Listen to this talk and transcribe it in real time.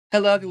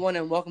Hello, everyone,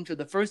 and welcome to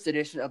the first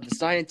edition of the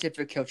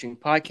Scientific Coaching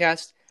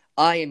Podcast.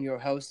 I am your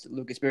host,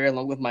 Lucas Berry,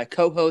 along with my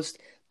co-host,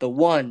 the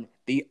one,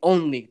 the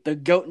only, the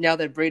GOAT now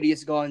that Brady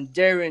is gone,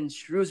 Darren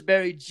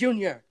Shrewsbury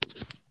Jr.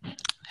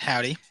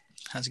 Howdy.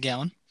 How's it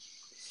going?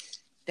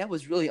 That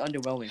was really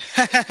underwhelming.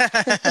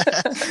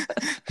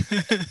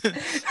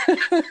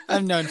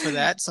 I'm known for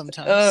that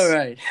sometimes. All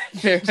right,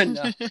 fair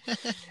enough.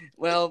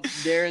 Well,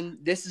 Darren,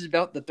 this is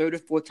about the third or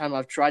fourth time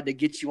I've tried to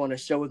get you on a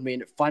show with me,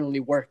 and it finally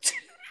worked.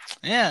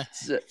 Yeah.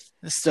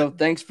 So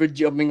thanks for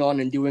jumping on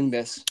and doing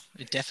this.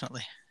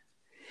 Definitely.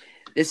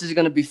 This is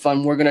going to be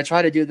fun. We're going to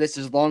try to do this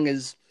as long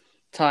as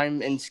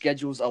time and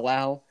schedules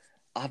allow.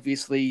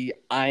 Obviously,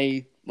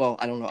 I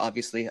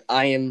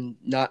am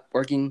not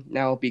working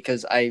now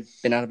because I've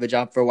been out of a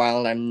job for a while,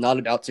 and I'm not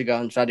about to go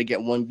and try to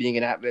get one being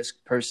an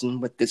at-risk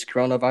person with this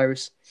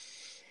coronavirus.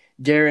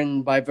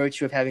 Darren, by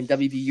virtue of having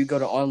WVU go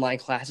to online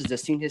classes,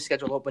 has seen his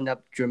schedule open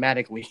up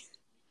dramatically.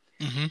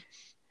 Mm-hmm.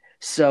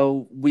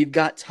 So we've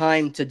got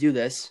time to do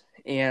this,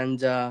 and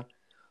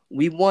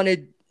we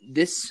wanted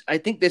this. I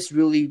think this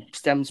really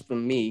stems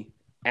from me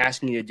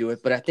asking you to do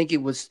it, but I think it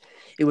was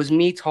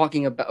me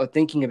talking about or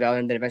thinking about it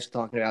and then eventually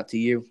talking about to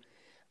you.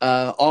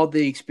 All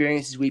the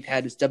experiences we've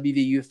had as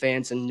WVU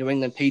fans and New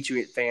England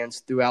Patriot fans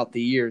throughout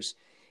the years.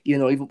 You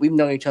know, we've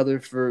known each other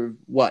for,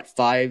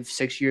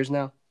 5-6 years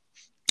now?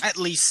 At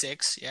least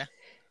 6, yeah.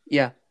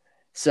 Yeah.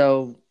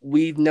 So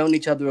we've known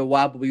each other a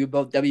while, but we were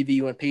both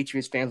WVU and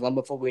Patriots fans long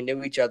before we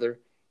knew each other.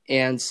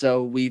 And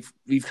so we've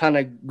kind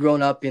of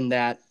grown up in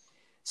that.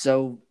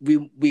 So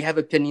we have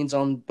opinions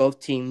on both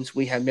teams.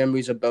 We have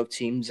memories of both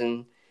teams.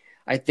 And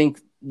I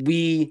think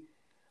we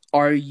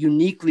are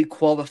uniquely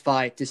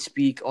qualified to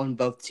speak on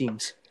both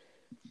teams,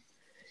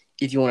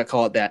 if you want to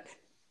call it that.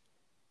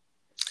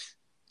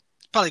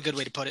 Probably a good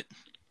way to put it.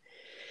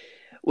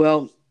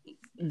 Well,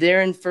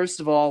 Darren, first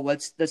of all,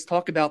 let's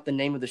talk about the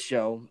name of the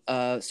show.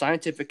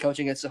 Scientific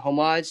Coaching. It's a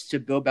homage to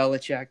Bill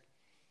Belichick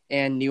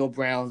and Neil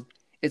Brown.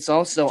 It's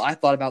also, I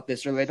thought about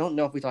this earlier. I don't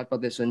know if we talked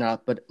about this or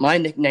not, but my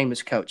nickname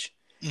is Coach.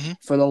 Mm-hmm.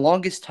 For the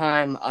longest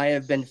time, I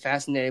have been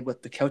fascinated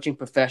with the coaching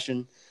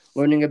profession,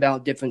 learning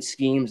about different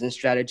schemes and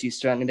strategies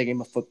surrounding the game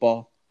of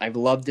football. I've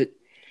loved it.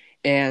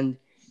 And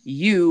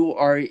you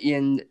are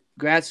in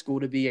grad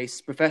school to be a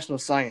professional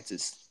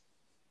scientist.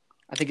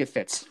 I think it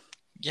fits.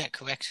 Yeah,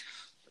 correct.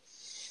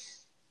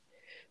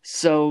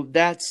 So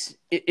that's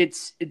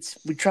it's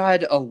we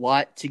tried a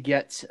lot to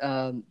get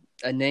a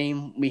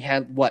name. We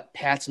had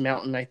Pat's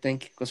Mountain, I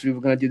think, because we were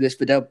going to do this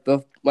for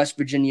both West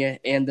Virginia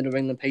and the New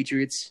England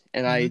Patriots,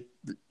 and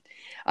Mm-hmm.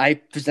 I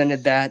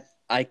presented that.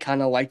 I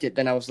kind of liked it.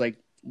 Then I was like,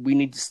 we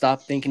need to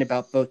stop thinking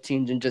about both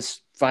teams and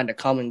just find a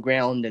common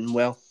ground. And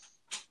well,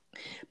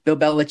 Bill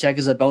Belichick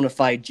is a bona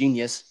fide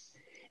genius,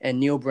 and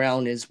Neil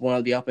Brown is one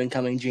of the up and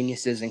coming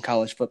geniuses in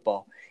college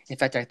football. In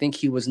fact, I think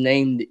he was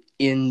named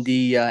in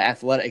the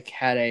Athletic,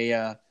 had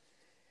a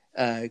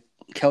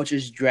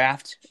coaches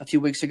draft a few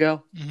weeks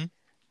ago. Mm-hmm.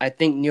 I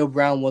think Neil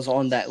Brown was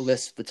on that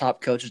list of the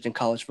top coaches in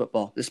college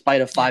football,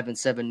 despite a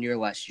 5-7 year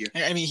last year.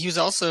 I mean, he was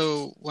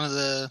also one of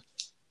the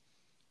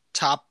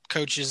top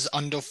coaches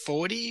under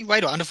 40,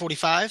 right? Or under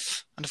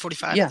 45? Under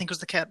 45, yeah. I think was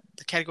the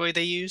category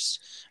they used,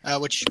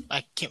 which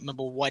I can't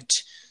remember what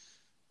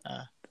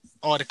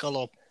article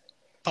or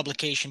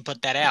publication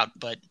put that out,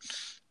 but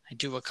I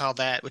do recall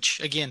that,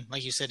 which again,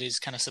 like you said, is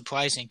kind of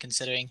surprising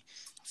considering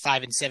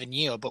 5-7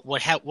 year. But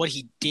what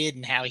he did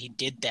and how he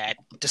did that,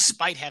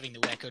 despite having the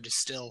record, is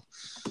still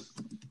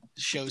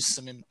shows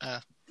some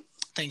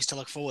things to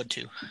look forward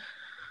to.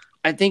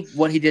 I think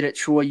what he did at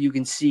Troy, you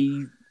can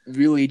see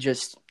really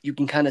just you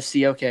can kind of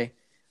see, okay,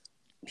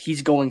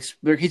 he's going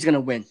to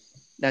win.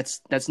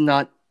 That's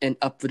not an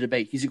up for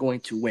debate. He's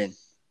going to win.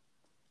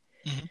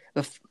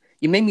 Mm-hmm.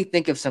 You made me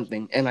think of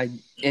something,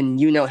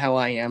 and you know how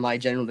I am. I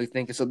generally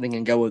think of something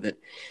and go with it.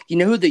 You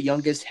know who the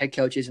youngest head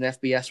coach is in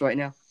FBS right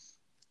now?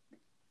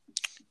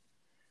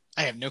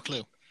 I have no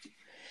clue.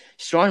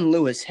 Sean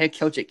Lewis, head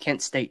coach at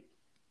Kent State.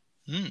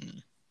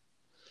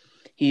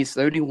 He's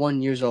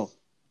 31 years old.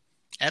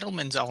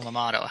 Edelman's alma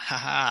mater.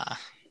 Ha-ha.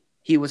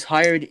 He was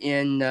hired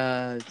in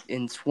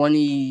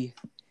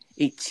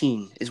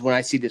 2018 is when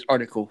I see this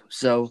article.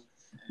 So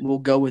we'll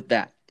go with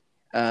that.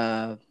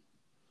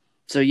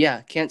 So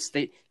yeah, Kent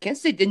State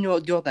didn't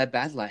do all that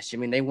bad last year.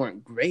 I mean, they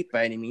weren't great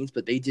by any means,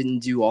 but they didn't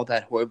do all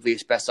that horribly,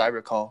 as best I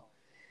recall.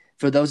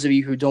 For those of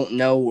you who don't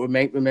know or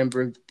may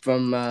remember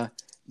from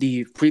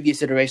the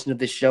previous iteration of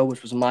this show,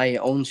 which was my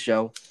own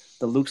show,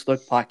 the Luke's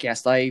Look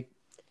podcast, I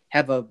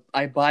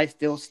buy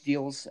Phil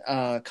Steele's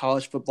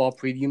college football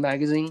preview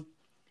magazine,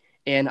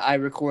 and I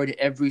record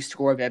every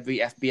score of every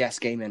FBS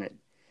game in it.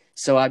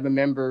 So I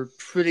remember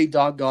pretty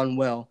doggone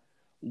well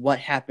what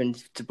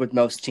happened with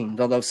most teams,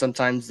 although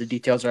sometimes the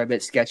details are a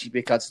bit sketchy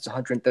because it's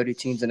 130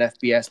 teams in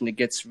FBS and it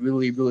gets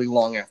really, really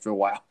long after a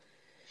while.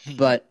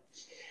 But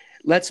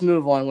let's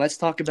move on. Let's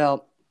talk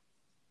about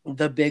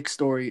the big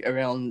story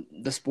around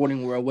the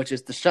sporting world, which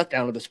is the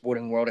shutdown of the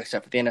sporting world,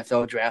 except for the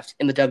NFL draft.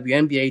 In the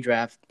WNBA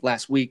draft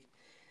last week,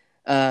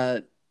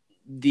 the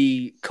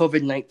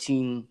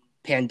COVID-19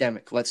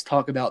 pandemic. Let's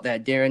talk about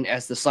that. Darren,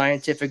 as the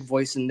scientific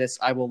voice in this,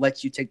 I will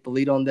let you take the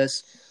lead on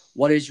this.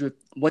 What's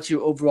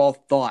your overall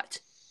thought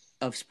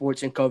of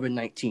sports and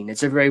COVID-19?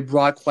 It's a very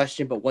broad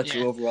question, but what's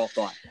your overall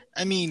thought?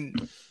 I mean,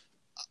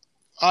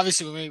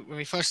 obviously, when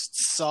we first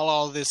saw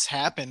all this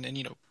happen,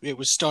 and it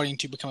was starting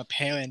to become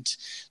apparent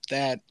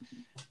that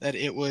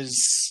it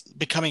was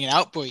becoming an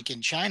outbreak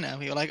in China,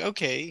 we were like,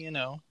 okay,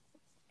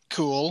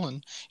 cool,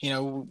 and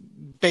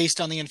based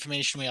on the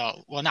information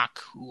not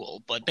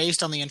cool, but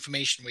based on the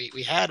information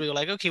we had, we were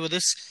like, okay, well,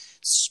 this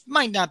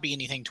might not be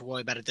anything to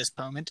worry about at this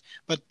moment.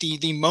 But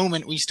the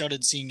moment we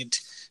started seeing it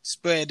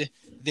spread,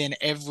 then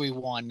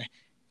everyone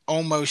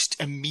almost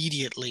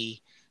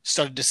immediately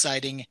started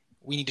deciding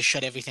we need to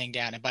shut everything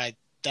down, and by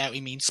that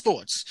we mean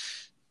sports.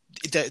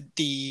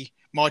 The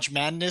March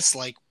Madness,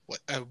 like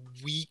a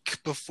week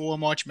before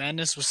March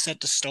Madness was set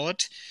to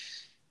start,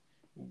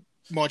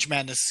 March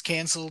Madness is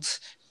canceled.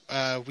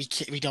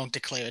 We don't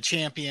declare a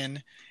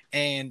champion,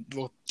 and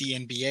the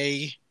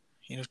NBA,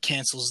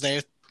 cancels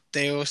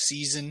their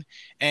season,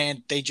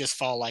 and they just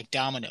fall like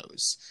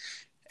dominoes.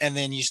 And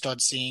then you start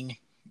seeing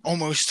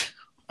almost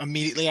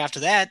immediately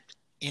after that,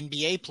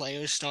 NBA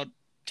players start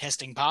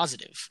testing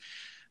positive.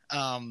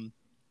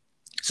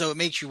 So it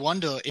makes you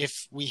wonder if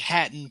we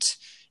hadn't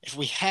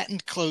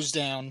closed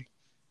down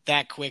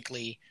that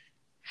quickly,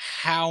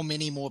 how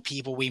many more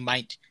people we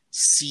might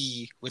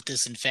see with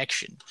this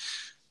infection.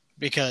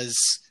 Because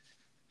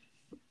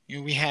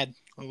we had,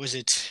 a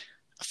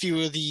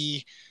few of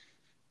the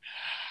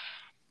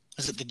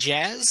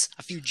Jazz?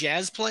 A few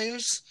Jazz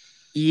players?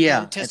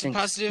 Yeah. Tested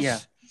positive? Yeah.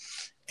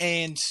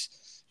 And,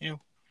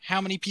 how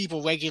many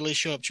people regularly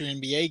show up to an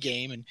NBA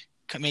game and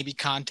maybe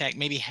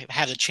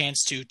have a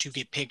chance to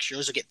get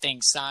pictures or get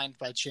things signed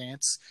by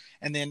chance.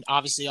 And then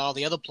obviously all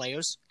the other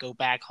players go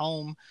back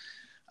home.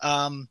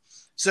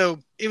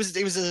 So it was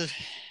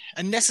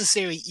a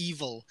necessary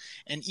evil,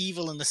 an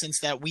evil in the sense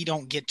that we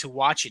don't get to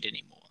watch it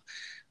anymore.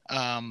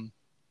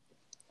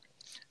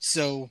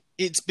 So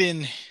it's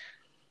been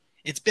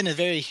a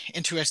very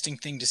interesting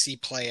thing to see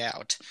play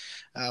out,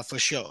 for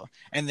sure.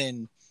 And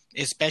then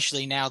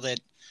especially now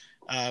that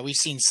we've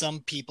seen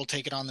some people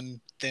take it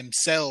on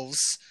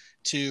themselves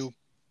to,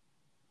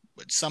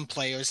 some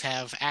players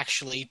have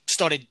actually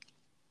started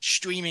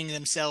streaming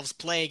themselves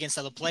play against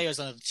other players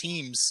on other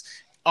teams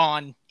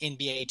on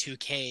NBA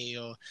 2K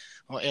or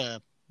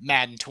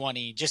Madden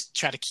 20, just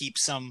try to keep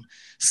some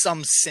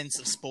sense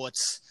of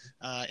sports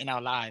in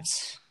our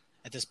lives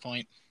at this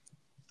point.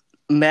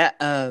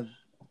 MLS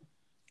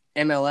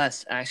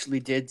actually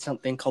did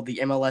something called the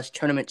MLS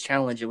Tournament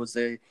Challenge. It was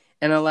the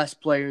MLS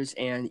players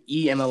and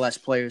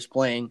EMLS players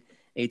playing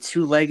a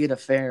two-legged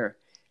affair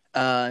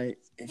in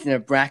a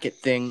bracket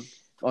thing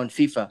on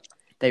FIFA.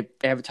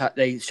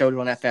 They showed it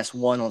on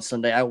FS1 on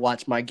Sunday. I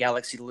watched my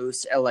Galaxy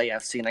lose to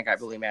LAFC, and I got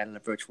really mad in a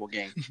virtual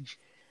game.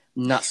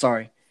 Not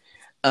sorry.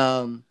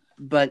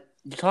 But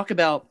to talk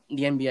about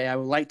the NBA, I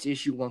would like to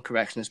issue one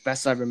correction, as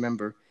best I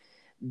remember.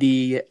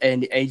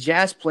 A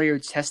Jazz player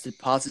tested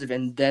positive,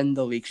 and then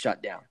the league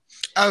shut down.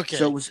 Okay.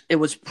 So it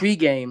was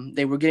pregame.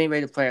 They were getting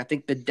ready to play, I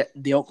think,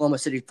 the Oklahoma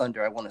City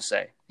Thunder, I want to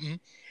say. Mm-hmm.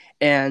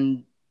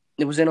 And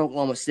it was in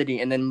Oklahoma City.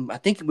 And then I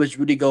think it was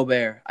Rudy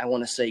Gobert, I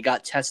want to say,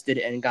 got tested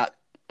and got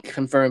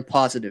confirmed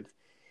positive.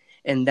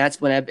 And that's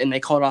when they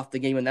called off the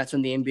game, and that's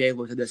when the NBA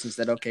looked at this and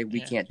said, okay, we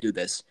can't do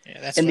this.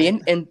 Yeah, that's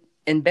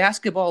and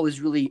basketball is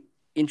really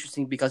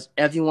interesting because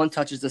everyone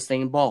touches the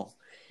same ball.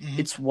 Mm-hmm.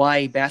 It's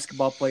why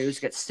basketball players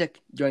get sick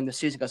during the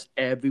season, because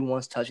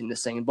everyone's touching the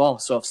same ball.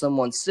 So if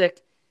someone's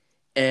sick,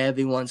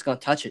 everyone's going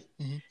to touch it.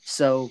 Mm-hmm.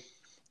 So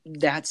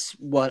that's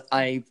what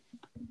I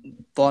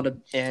thought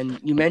of. And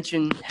you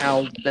mentioned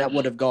how that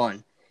would have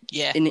gone.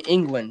 Yeah. In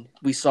England,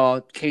 we saw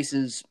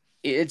cases.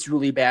 It's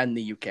really bad in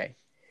the UK.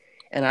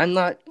 And I'm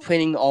not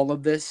putting all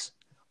of this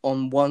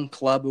on one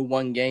club or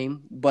one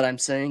game, but I'm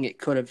saying it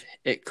could have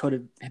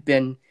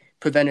been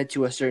prevented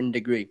to a certain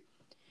degree.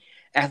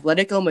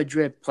 Atletico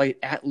Madrid played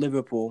at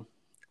Liverpool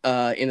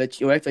in the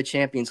UEFA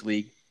Champions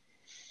League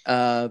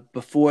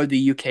before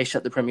the UK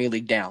shut the Premier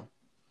League down.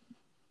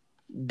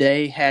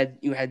 You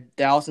had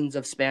thousands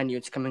of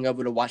Spaniards coming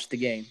over to watch the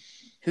game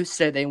who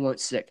said they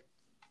weren't sick,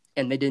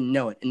 and they didn't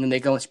know it. And then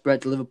they go and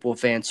spread to Liverpool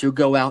fans who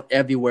go out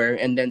everywhere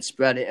and then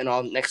spread it, and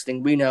all next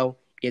thing we know,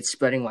 it's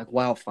spreading like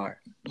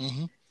wildfire.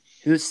 Mm-hmm.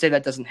 Who would say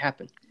that doesn't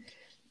happen?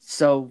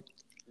 So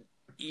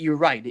you're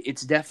right.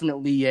 It's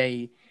definitely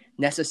a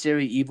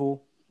necessary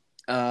evil.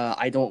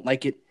 I don't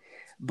like it,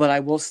 but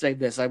I will say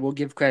this. I will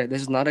give credit.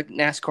 This is not a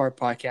NASCAR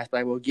podcast, but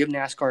I will give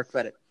NASCAR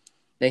credit.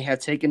 They have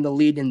taken the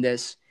lead in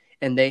this,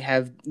 and they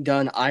have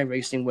done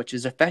iRacing, which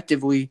is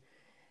effectively,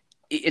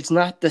 it's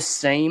not the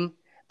same,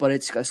 but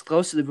it's as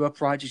close to the real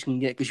project you can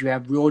get because you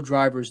have real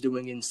drivers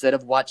doing it instead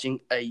of watching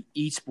a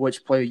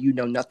esports player you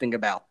know nothing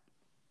about.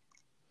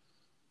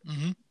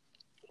 Mm-hmm.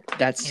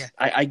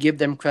 I give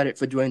them credit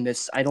for doing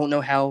this. I don't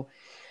know how.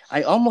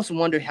 I almost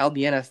wonder how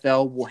the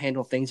NFL will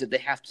handle things if they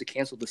have to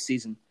cancel the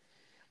season.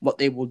 What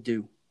they will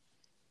do.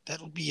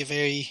 That'll be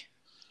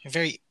a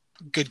very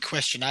good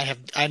question. I have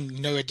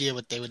no idea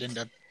what they would end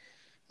up.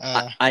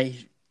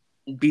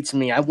 beats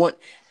me.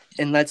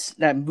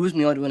 That moves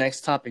me on to the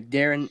next topic.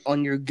 Darren,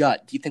 on your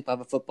gut, do you think we'll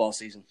have a football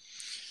season?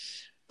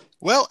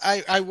 Well,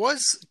 I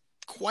was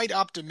quite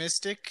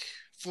optimistic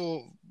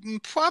for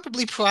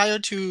probably prior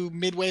to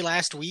midway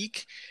last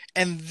week,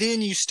 and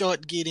then you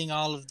start getting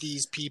all of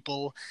these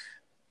people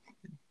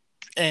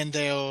and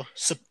their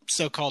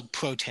so-called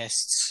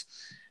protests,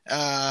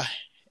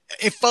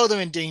 further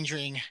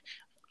endangering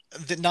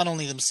not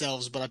only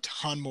themselves but a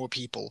ton more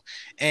people.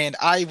 And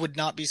I would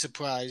not be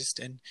surprised,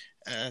 and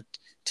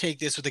take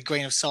this with a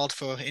grain of salt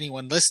for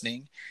anyone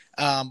listening,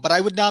 but I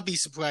would not be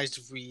surprised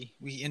if we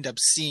end up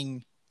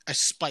seeing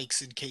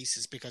spikes in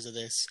cases because of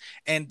this,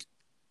 and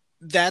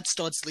that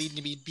starts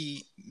leading me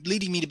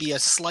to be a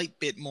slight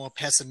bit more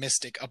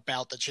pessimistic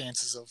about the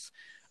chances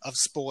of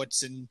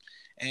sports,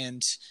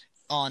 and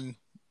on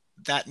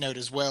that note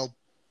as well,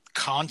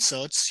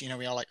 concerts.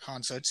 We all like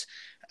concerts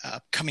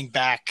coming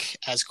back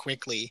as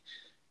quickly.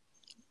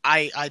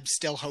 I'm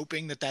still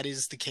hoping that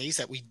is the case,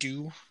 that we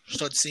do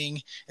start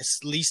seeing at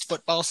least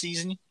football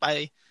season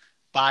by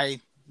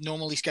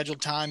normally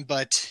scheduled time.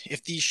 But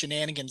if these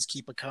shenanigans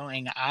keep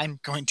occurring, I'm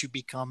going to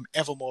become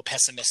ever more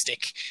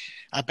pessimistic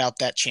about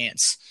that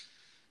chance.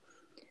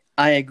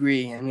 I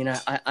agree. I mean,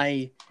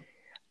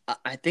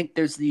 I think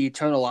there's the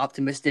eternal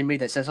optimist in me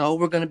that says, "Oh,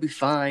 we're going to be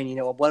fine."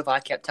 What if I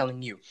kept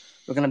telling you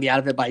we're going to be out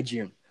of it by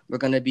June? We're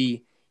going to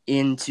be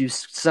into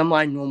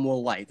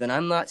semi-normal life. And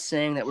I'm not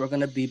saying that we're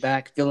going to be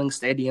back filling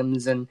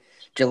stadiums and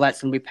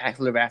Gillette's going to be packed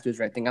to the rafters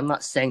or anything. I'm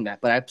not saying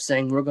that, but I'm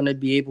saying I'm going to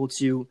be able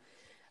to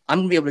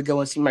go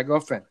and see my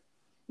girlfriend.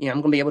 I'm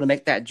going to be able to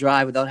make that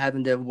drive without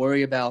having to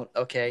worry about,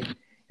 okay,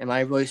 am I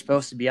really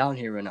supposed to be out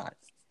here or not?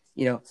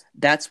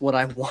 That's what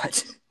I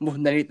want more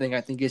than anything.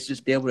 I think it's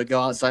just be able to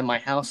go outside my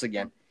house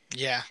again.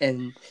 Yeah.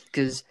 And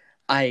because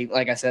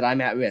like I said, I'm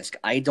at risk.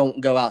 I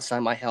don't go outside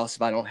my house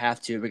if I don't have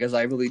to, because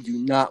I really do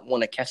not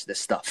want to catch this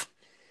stuff.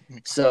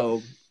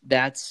 So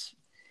that's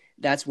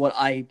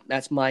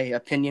my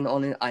opinion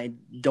on it. I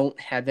don't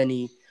have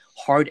any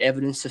hard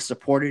evidence to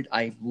support it.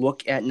 I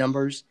look at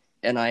numbers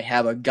and I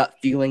have a gut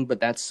feeling, but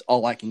that's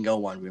all I can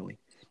go on, really,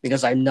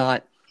 because I'm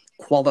not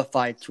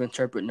qualified to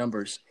interpret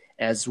numbers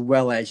as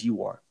well as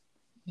you are.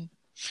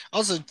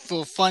 Also,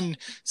 for fun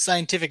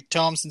scientific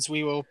term, since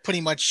we were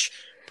pretty much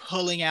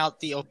putting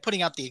out the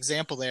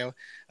example there,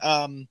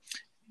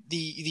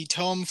 the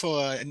term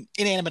for an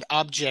inanimate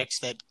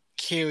object that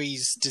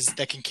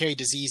can carry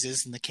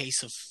diseases. In the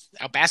case of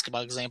our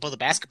basketball example, the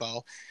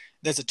basketball,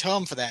 there's a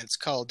term for that. It's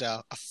called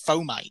a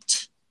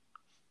fomite.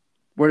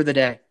 Word of the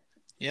day.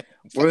 Yep.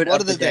 Word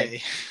of the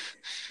day.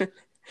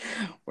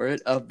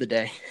 Word of the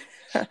day.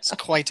 It's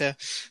quite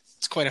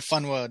a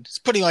fun word.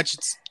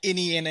 It's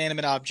any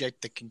inanimate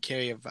object that can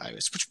carry a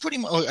virus,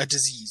 or a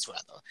disease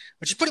rather,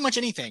 which is pretty much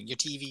anything. Your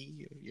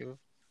TV, your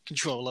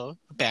controller,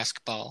 a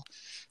basketball,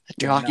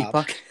 your hockey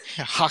puck.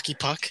 A hockey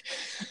puck.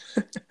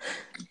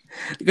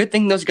 The good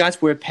thing those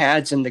guys wear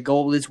pads and the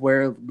goalies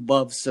wear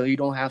gloves, so you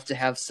don't have to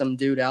have some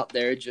dude out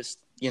there just,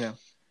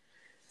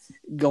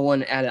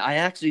 going at it. I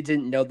actually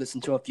didn't know this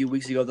until a few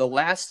weeks ago. The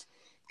last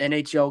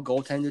NHL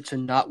goaltender to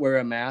not wear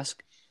a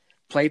mask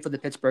played for the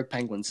Pittsburgh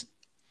Penguins.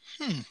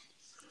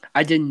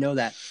 I didn't know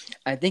that.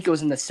 I think it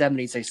was in the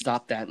 70s they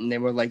stopped that, and they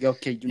were like,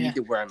 okay, you need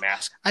to wear a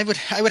mask. I would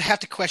have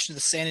to question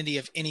the sanity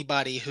of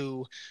anybody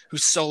whose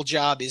sole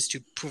job is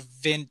to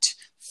prevent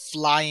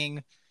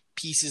flying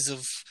pieces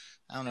of,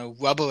 I don't know,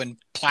 rubber and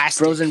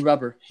plastic. Frozen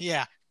rubber.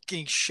 Yeah,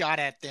 getting shot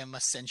at them,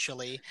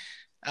 essentially,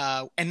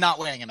 and not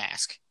wearing a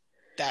mask.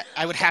 That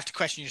I would have to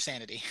question your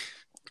sanity.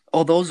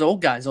 Oh, those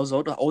old guys, those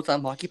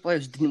old-time hockey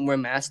players didn't wear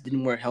masks,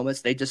 didn't wear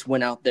helmets. They just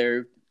went out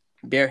there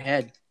bare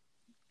head.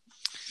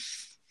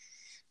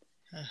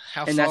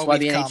 That's why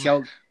the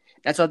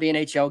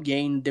NHL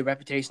gained the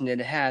reputation that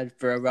it had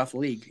for a rough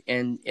league.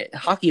 And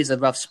hockey is a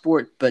rough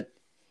sport, but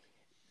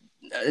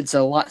it's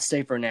a lot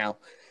safer now.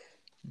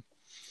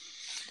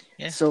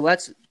 Yeah. So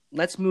let's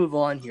move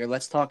on here.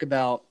 Let's talk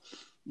about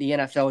the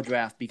NFL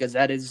draft, because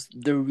that is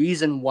the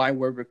reason why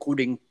we're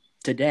recording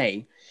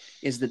today.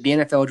 Is that the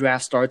NFL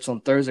draft starts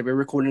on Thursday. We're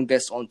recording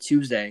this on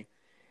Tuesday,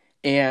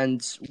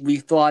 and we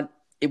thought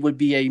it would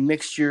be a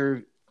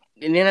mixture.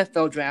 An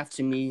NFL draft,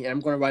 to me, and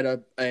I'm going to write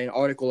an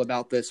article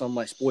about this on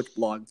my sports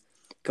blog,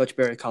 Coach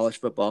Barry College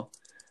Football,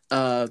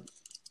 that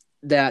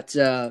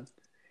the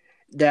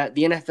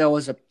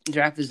NFL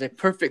draft is a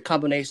perfect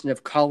combination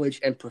of college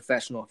and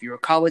professional. If you're a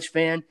college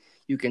fan,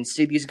 you can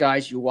see these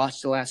guys you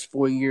watched the last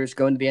 4 years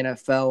go into the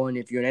NFL, and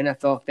if you're an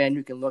NFL fan,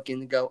 you can look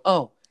in and go,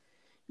 oh,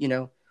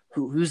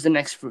 who's the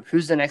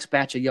next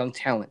batch of young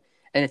talent?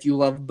 And if you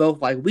love both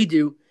like we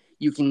do,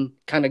 you can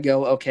kind of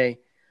go, okay,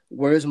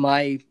 where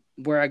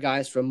are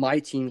guys from my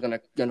team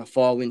gonna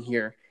fall in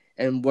here,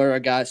 and where are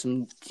guys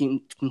from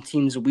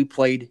teams that we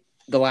played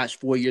the last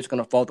 4 years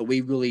gonna fall that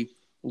we really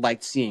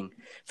liked seeing?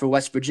 For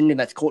West Virginia,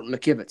 that's Colton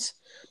McKivitz.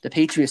 The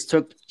Patriots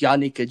took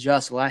Yannick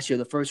Adjust last year,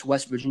 the first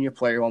West Virginia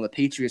player on the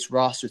Patriots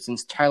roster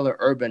since Tyler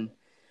Urban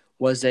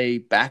was a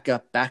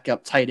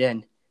backup tight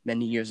end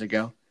many years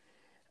ago.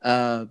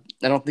 I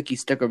don't think he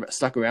stuck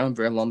around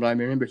very long, but I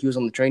remember he was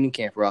on the training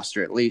camp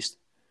roster at least.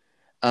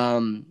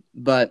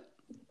 But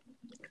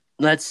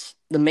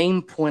the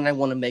main point I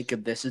want to make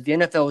of this is the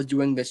NFL is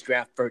doing this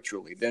draft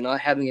virtually. They're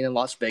not having it in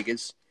Las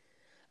Vegas.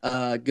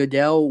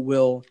 Goodell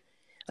will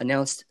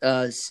announce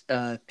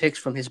picks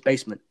from his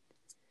basement.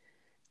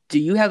 Do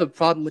you have a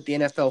problem with the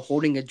NFL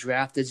holding a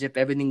draft as if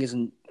everything is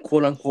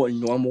quote unquote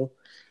normal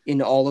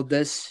in all of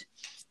this?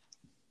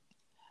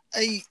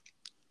 I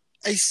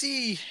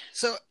see.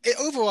 So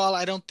overall,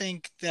 I don't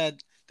think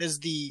that there's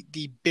the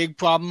big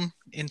problem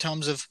in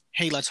terms of,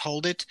 hey, let's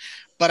hold it.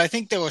 But I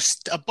think there were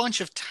a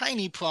bunch of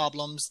tiny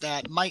problems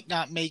that might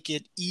not make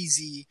it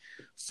easy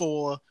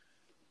for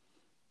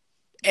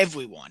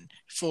everyone.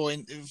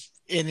 And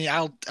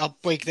I'll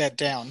break that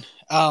down.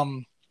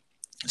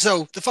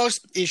 So the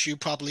first issue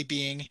probably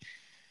being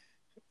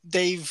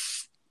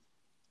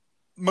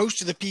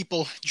most of the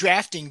people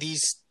drafting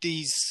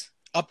these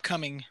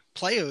upcoming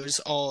players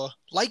are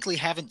likely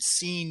haven't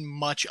seen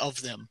much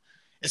of them,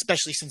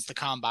 especially since the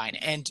combine,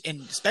 and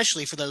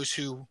especially for those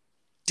who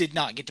did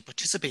not get to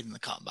participate in the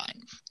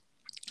combine.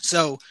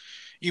 So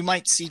you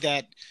might see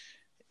that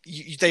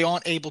they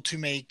aren't able to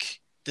make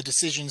the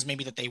decisions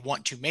maybe that they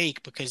want to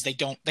make because they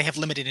have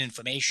limited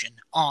information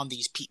on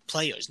these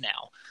players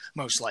now,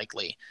 most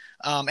likely.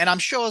 And I'm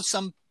sure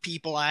some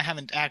people, I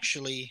haven't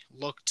actually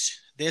looked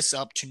this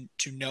up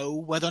to know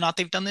whether or not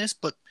they've done this,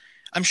 but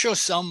I'm sure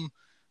some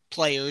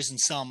players and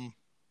some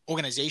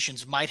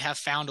organizations might have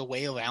found a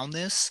way around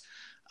this.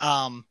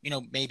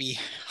 Maybe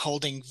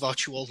holding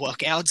virtual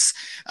workouts.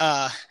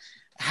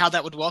 How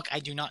that would work, I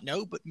do not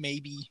know, but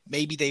maybe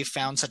they've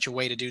found such a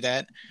way to do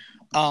that.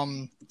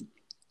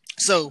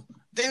 So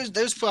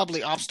there's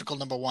probably obstacle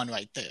number one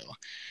right there.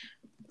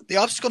 The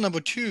obstacle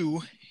number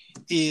two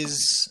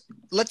is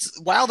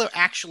while they're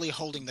actually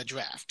holding the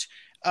draft,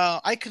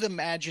 I could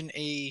imagine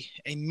a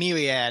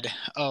myriad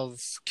of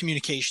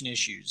communication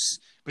issues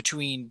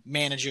between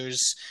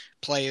managers,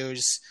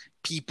 players,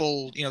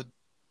 people,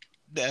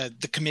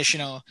 the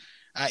commissioner,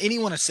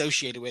 anyone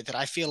associated with it.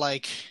 I feel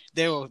like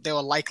there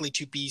are likely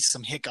to be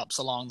some hiccups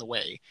along the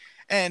way.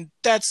 And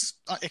that's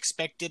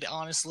expected,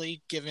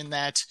 honestly, given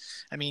that,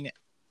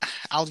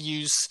 I'll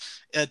use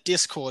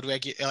Discord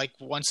like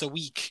once a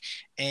week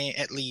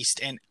at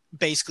least, and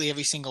basically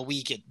every single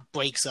week it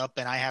breaks up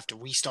and I have to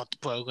restart the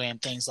program,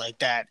 things like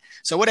that.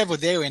 So whatever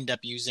they end up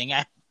using,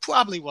 I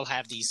probably will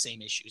have these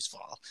same issues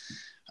for.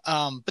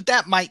 But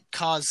that might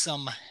cause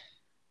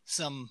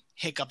some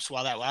hiccups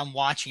while I'm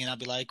watching, and I'll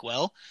be like,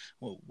 well,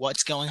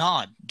 what's going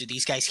on? Do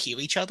these guys hear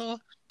each other?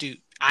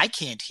 I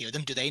can't hear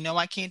them? Do they know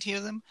I can't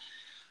hear them?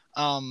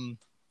 And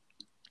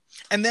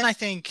then I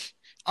think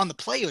on the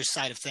players'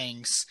 side of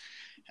things,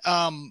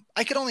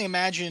 I could only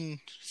imagine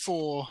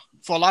for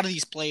a lot of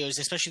these players,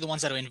 especially the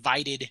ones that are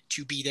invited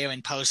to be there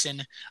in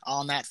person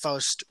on that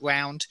first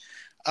round,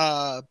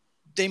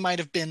 they might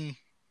have been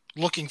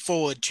looking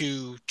forward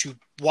to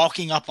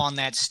walking up on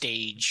that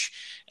stage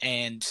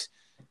and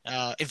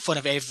in front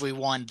of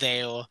everyone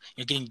there,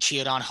 getting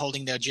cheered on,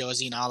 holding their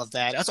jersey and all of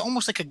that. It's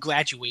almost like a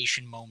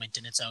graduation moment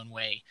in its own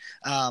way.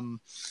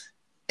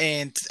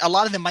 And a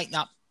lot of them might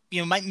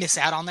might miss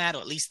out on that,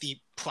 or at least the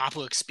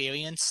proper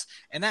experience.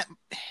 And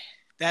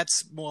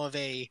that's more of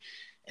an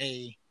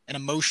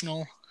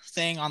emotional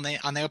thing on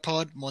their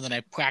part more than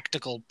a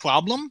practical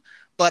problem.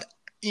 But,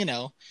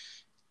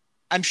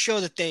 I'm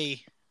sure that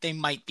they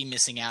might be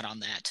missing out on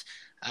that.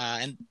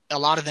 And a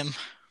lot of them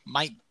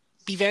might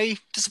be very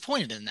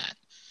disappointed in that.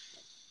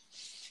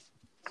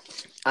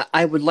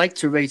 I would like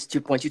to raise 2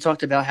 points. You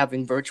talked about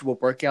having virtual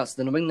workouts.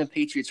 The New England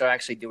Patriots are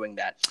actually doing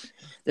that.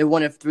 They're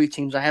one of three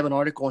teams. I have an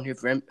article on here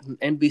from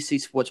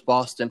NBC Sports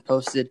Boston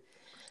posted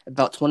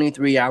about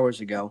 23 hours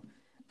ago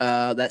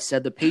that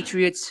said the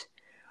Patriots,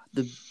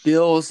 the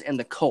Bills, and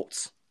the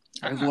Colts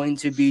are going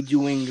to be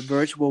doing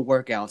virtual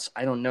workouts.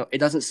 I don't know. It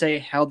doesn't say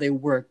how they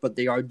work, but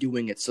they are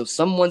doing it. So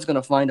someone's going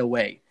to find a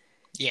way.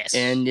 Yes.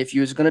 And if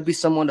you're going to be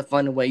someone to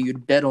find a way,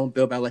 you'd bet on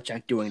Bill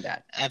Belichick doing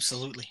that.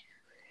 Absolutely.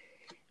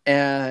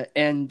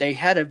 And they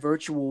had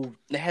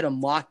a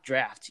mock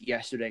draft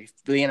yesterday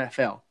for the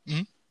NFL.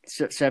 Mm-hmm.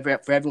 So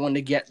for everyone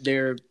to get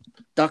their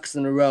ducks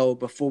in a row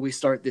before we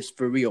start this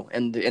for real,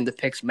 and the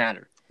picks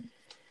matter.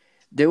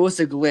 There was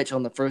a glitch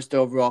on the first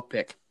overall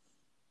pick.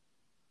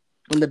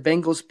 When the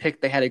Bengals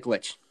picked, they had a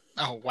glitch.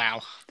 Oh,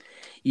 wow.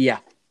 Yeah.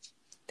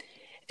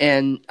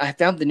 And I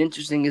found that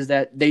interesting is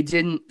that they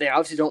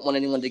obviously don't want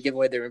anyone to give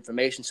away their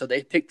information, so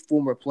they picked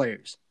former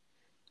players.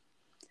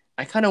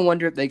 I kind of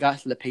wonder if they got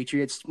to the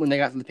Patriots, when they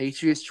got to the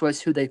Patriots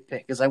choice, who they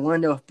picked. Because I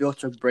want to know if Bill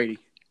took Brady.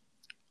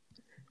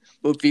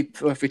 Or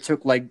if he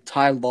took like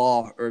Ty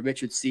Law or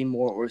Richard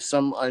Seymour or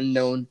some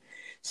unknown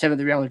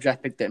 7th round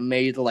draft pick that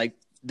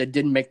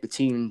didn't make the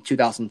team in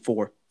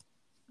 2004.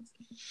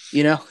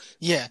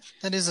 Yeah,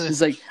 that is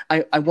It's like,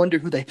 I wonder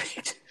who they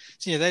picked.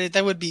 Yeah,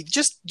 that would be,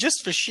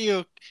 just for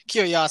sheer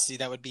curiosity,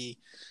 that would be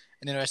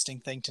an interesting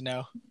thing to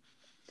know.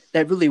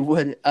 That really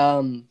would.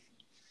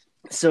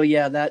 So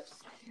yeah,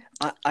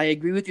 I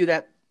agree with you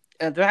that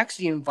they're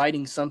actually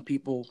inviting some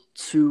people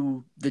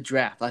to the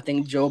draft. I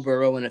think Joe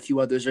Burrow and a few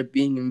others are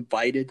being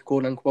invited,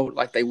 quote unquote,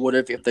 like they would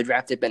have if the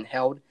draft had been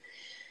held.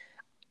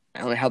 I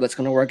don't know how that's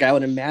going to work. I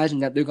would imagine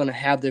that they're going to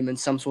have them in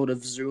some sort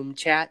of Zoom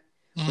chat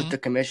with Mm-hmm. the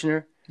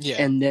commissioner, Yeah.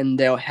 and then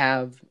they'll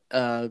have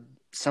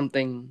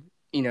something,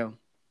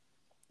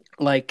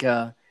 like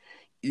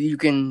you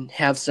can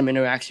have some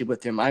interaction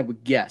with him. I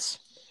would guess,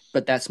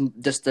 but that's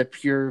just a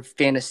pure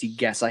fantasy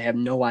guess. I have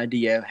no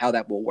idea how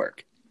that will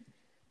work.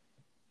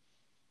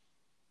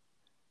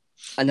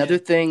 Another Yeah.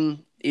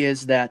 thing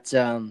is that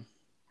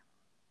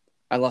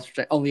I lost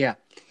track. Oh yeah,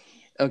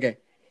 okay.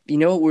 You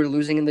know what we're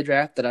losing in the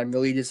draft that I'm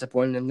really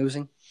disappointed in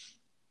losing?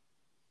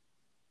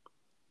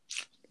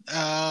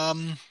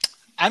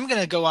 I'm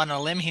going to go on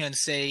a limb here and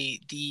say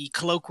the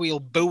colloquial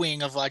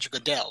booing of Roger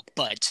Goodell,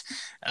 but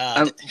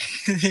Um,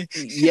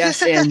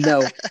 yes and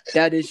no.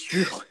 That is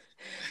true.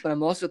 But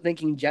I'm also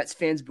thinking Jets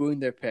fans booing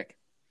their pick.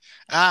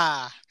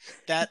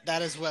 that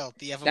as well,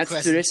 the ever That's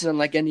present. tradition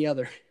unlike any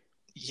other.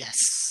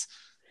 Yes.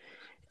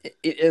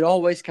 It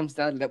always comes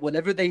down to that.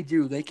 Whatever they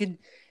do,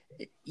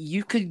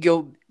 you could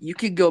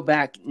go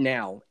back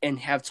now and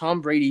have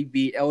Tom Brady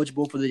be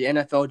eligible for the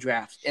NFL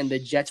draft, and the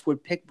Jets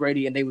would pick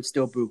Brady, and they would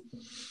still boo.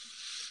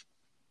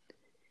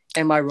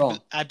 Am I wrong?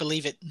 I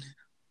believe it.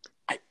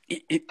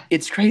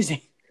 It's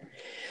crazy.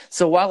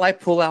 So while I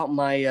pull out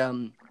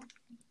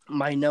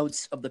my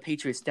notes of the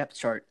Patriots depth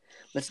chart,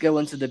 let's go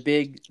into the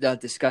big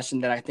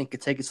discussion that I think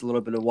could take us a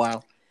little bit of a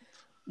while.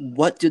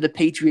 What do the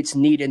Patriots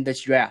need in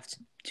this draft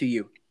to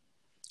you?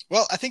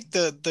 Well, I think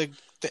the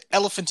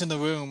elephant in the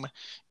room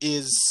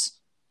is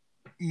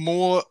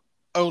more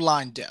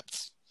O-line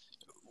depth.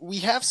 We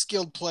have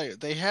skilled players.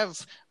 They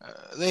have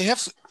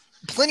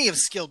plenty of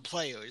skilled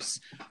players,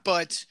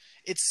 but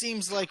it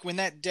seems like when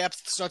that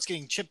depth starts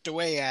getting chipped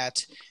away at,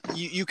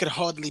 you could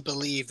hardly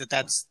believe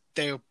that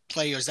they're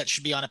players that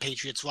should be on a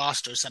Patriots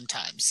roster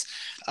sometimes.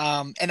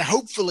 And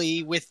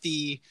hopefully with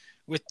the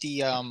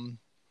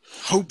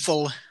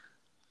hopeful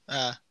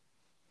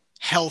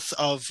health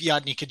of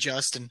Yadnik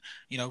Adjust, and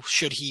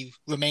should he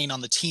remain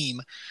on the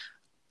team,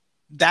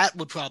 that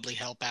would probably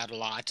help out a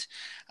lot.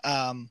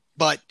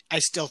 But I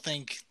still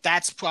think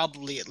that's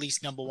probably at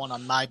least number one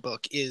on my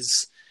book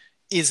is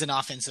an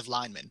offensive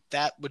lineman.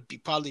 That would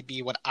probably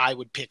be what I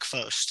would pick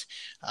first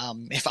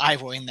if I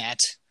were in that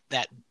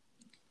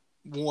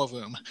war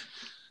room.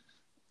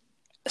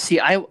 See,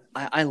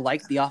 I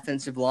like the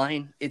offensive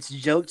line. It's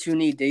Joe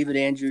Thuney, David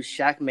Andrews,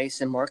 Shaq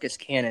Mason, Marcus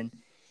Cannon,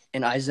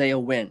 and Isaiah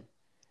Wynn.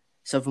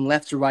 So from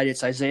left to right,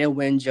 it's Isaiah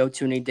Wynn, Joe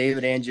Thuney,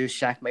 David Andrews,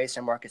 Shaq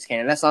Mason, Marcus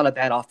Cannon. That's not a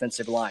bad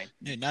offensive line.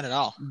 No, not at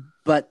all.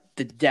 But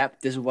the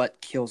depth is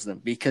what kills them,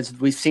 because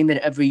we've seen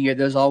that every year.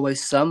 There's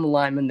always some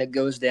lineman that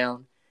goes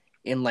down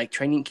in like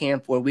training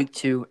camp or week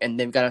 2, and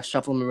they've got to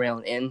shuffle them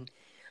around. And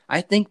I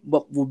think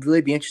what will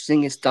really be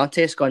interesting is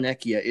Dante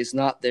Scarnecchia is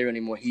not there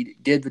anymore. He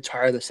did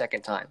retire the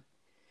second time.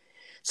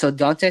 So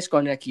Dante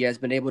Scarnecchia has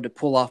been able to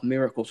pull off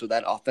miracles with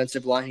that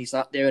offensive line. He's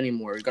not there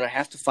anymore. You're going to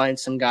have to find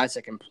some guys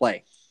that can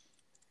play.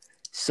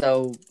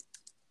 So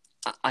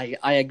I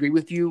agree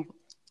with you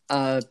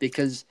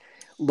because,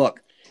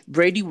 look,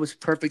 Brady was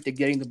perfect at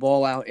getting the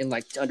ball out in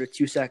like under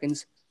 2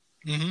 seconds.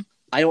 Mm-hmm.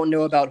 I don't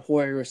know about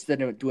Hoyer or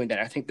Stidham doing that.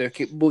 I think they're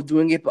capable of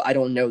doing it, but I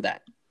don't know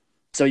that.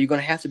 So you're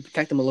going to have to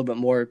protect them a little bit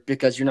more,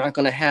 because you're not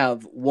going to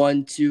have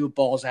 1-2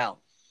 balls out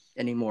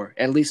anymore,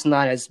 at least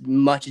not as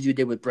much as you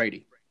did with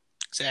Brady.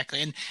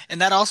 Exactly. And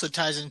that also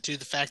ties into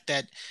the fact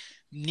that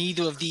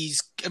neither of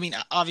these – I mean,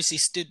 obviously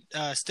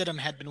Stidham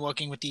had been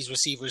working with these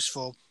receivers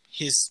for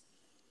his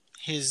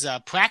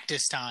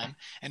practice time,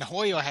 and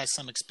Hoyer has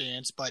some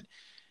experience, but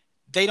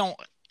they don't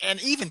 –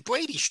 and even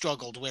Brady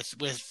struggled with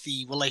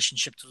the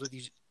relationships with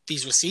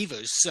these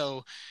receivers.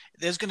 So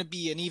there's going to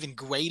be an even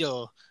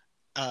greater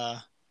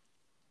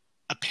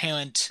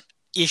apparent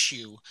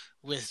issue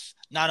with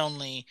not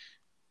only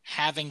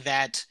having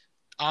that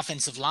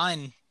offensive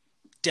line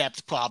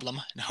depth problem,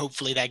 and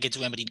hopefully that gets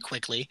remedied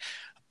quickly,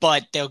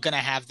 but they're going to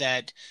have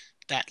that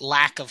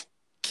lack of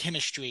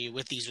chemistry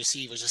with these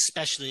receivers,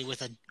 especially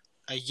with a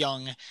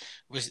young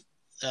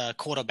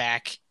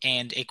quarterback,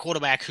 and a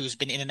quarterback who's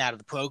been in and out of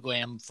the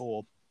program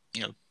for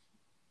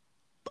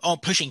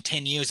pushing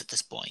 10 years at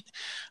this point.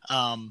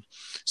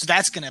 So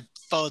that's going to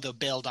further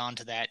build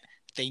onto that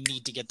they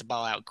need to get the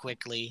ball out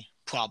quickly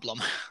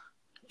problem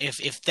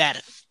if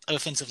that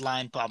offensive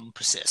line problem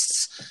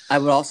persists. I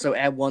would also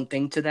add one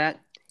thing to that.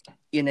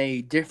 In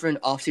a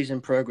different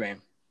offseason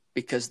program,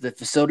 because the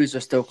facilities are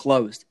still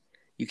closed,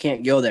 you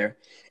can't go there.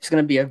 It's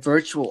going to be a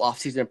virtual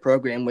offseason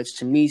program, which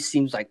to me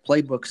seems like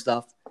playbook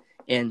stuff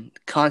and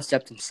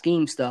concept and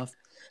scheme stuff,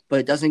 but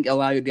it doesn't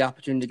allow you the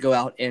opportunity to go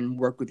out and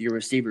work with your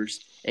receivers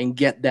and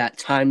get that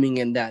timing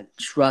and that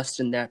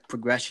trust and that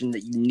progression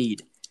that you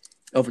need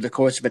over the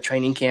course of a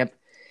training camp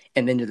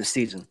and into the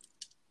season.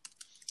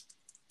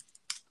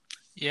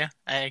 Yeah,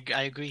 I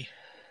agree.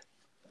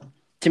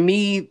 To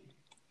me,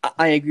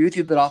 I agree with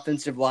you that an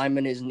offensive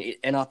lineman is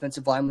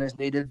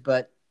needed,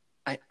 but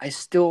I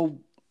still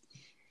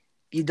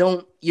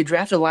you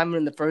draft a lineman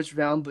in the first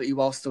round, but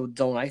you also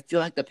don't. I feel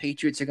like the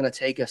Patriots are going to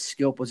take a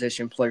skill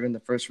position player in the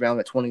first round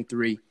at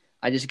 23.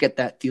 I just get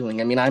that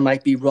feeling. I mean, I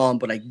might be wrong,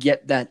 but I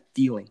get that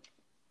feeling.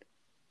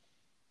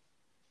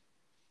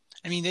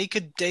 I mean, they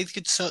could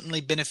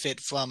certainly benefit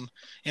from,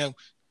 you know,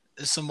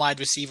 some wide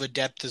receiver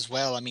depth as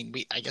well. I mean,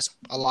 I guess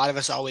a lot of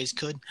us always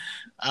could.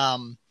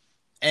 Um,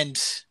 and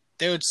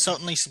there are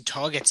certainly some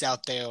targets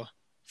out there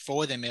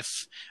for them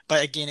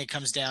but again, it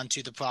comes down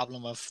to the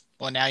problem of,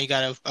 well, now you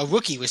got a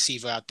rookie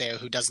receiver out there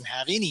who doesn't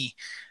have any,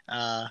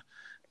 uh,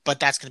 but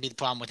that's going to be the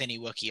problem with any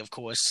rookie, of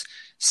course.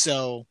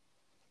 So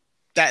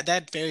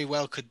that very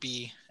well could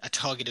be a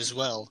target as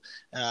well,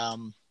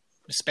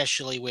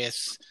 especially with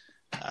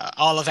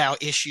all of our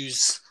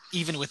issues,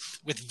 even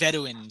with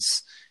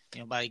veterans,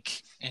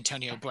 like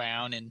Antonio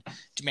Brown and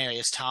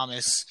Demaryius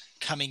Thomas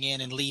coming in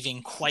and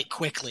leaving quite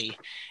quickly,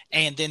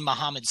 and then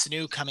Mohamed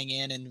Sanu coming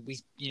in, and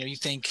you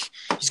think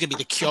he's going to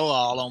be the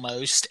cure-all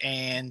almost,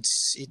 and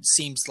it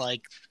seems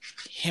like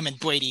him and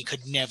Brady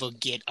could never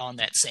get on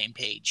that same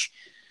page.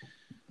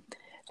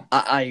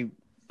 I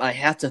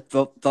have to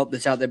throw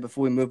this out there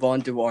before we move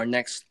on to our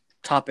next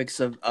topics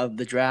of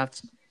the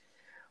draft.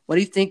 What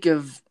do you think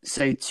of,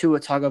 say, Tua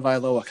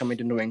Tagovailoa coming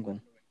to New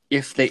England?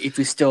 If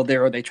he's still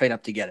there or they trade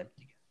up to get him?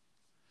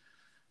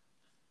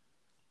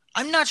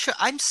 I'm not sure.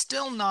 I'm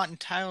still not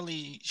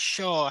entirely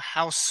sure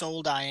how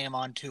sold I am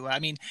on Tua. I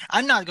mean,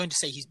 I'm not going to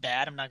say he's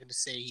bad. I'm not going to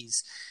say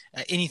he's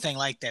anything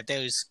like that.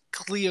 There's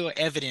clear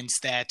evidence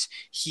that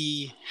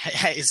he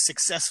is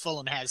successful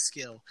and has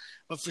skill.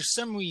 But for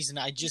some reason,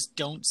 I just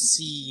don't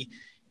see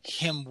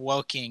him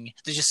working.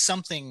 There's just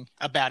something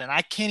about it.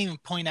 I can't even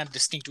point out a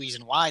distinct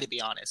reason why, to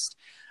be honest.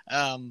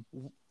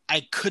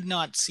 I could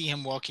not see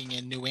him working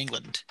in New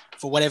England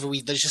for whatever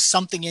reason. There's just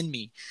something in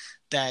me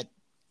that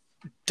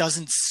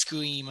doesn't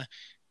scream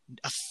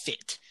a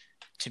fit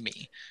to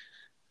me.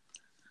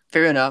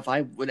 Fair enough.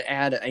 I would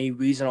add a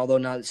reason, although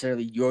not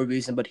necessarily your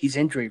reason, but he's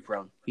injury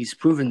prone. He's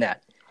proven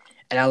that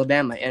at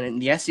Alabama.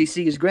 And the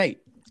SEC is great.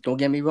 Don't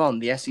get me wrong.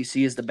 The SEC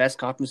is the best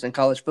conference in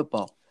college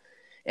football.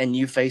 And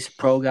you face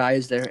pro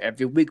guys there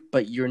every week,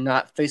 but you're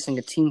not facing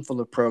a team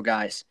full of pro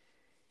guys.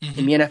 Mm-hmm.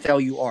 In the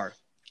NFL, you are.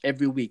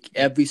 Every week.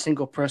 Every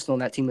single person on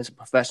that team is a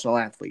professional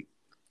athlete.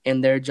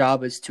 And their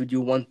job is to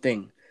do one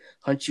thing: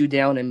 hunt you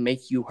down and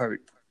make you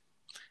hurt.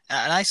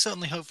 And I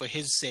certainly hope for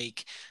his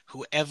sake,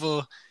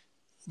 whoever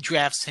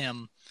drafts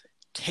him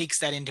takes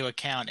that into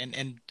account.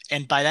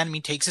 And by that I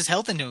mean takes his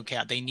health into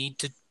account. They need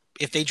to,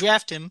 if they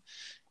draft him,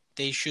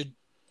 they should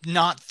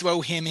not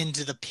throw him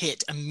into the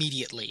pit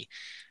immediately.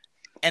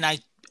 And I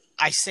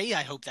say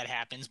I hope that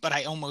happens, but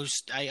I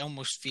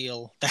almost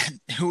feel that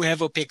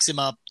whoever picks him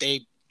up,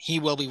 he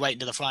will be right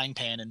into the frying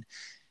pan, and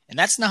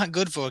that's not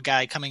good for a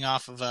guy coming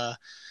off of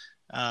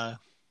a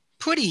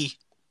pretty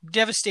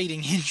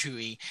devastating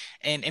injury.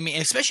 And I mean,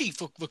 especially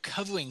for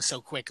recovering so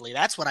quickly.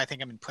 That's what I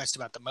think I'm impressed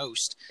about the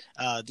most.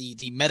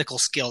 The medical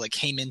skill that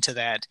came into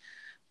that.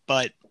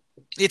 But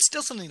it's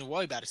still something to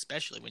worry about,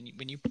 especially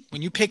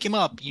when you pick him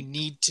up, you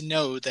need to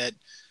know that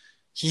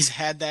he's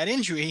had that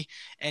injury,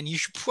 and you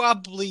should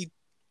probably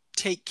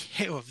take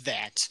care of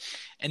that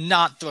and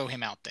not throw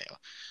him out there.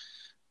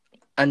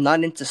 I'm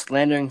not into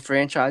slandering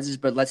franchises,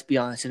 but let's be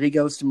honest. If he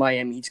goes to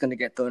Miami, he's going to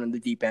get thrown in the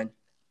deep end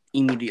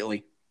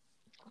immediately.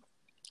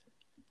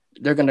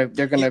 They're gonna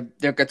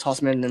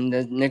toss him in, and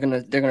then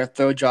they're gonna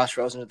throw Josh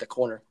Rosen at the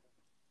corner.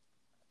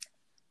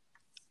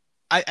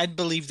 I'd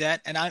believe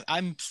that, and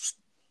I'm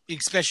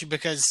especially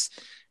because,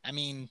 I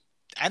mean,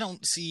 I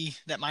don't see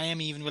that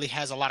Miami even really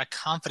has a lot of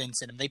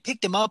confidence in him. They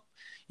picked him up,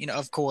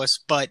 of course,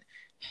 but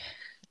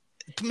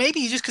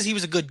maybe just because he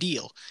was a good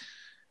deal.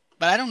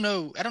 But I don't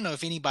know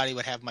if anybody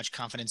would have much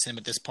confidence in him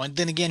at this point.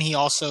 Then again, he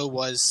also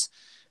was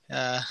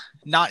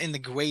not in the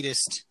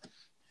greatest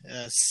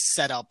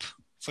setup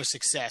for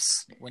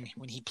success when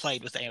he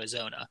played with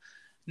Arizona.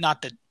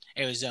 Not that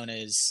Arizona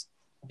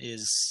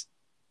is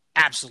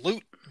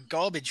absolute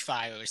garbage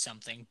fire or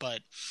something,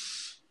 but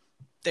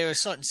there are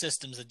certain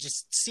systems that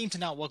just seem to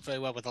not work very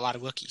well with a lot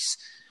of rookies.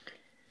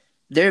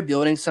 They're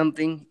building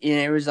something in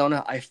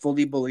Arizona. I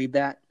fully believe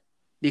that,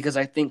 because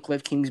I think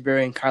Cliff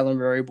Kingsbury and Kyler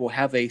Murray will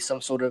have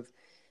some sort of,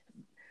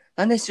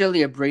 not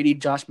necessarily a Brady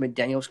Josh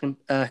McDaniels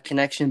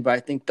connection, but I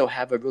think they'll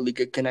have a really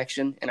good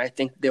connection, and I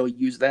think they'll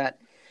use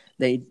that.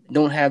 They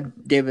don't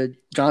have David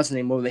Johnson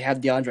anymore. They have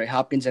DeAndre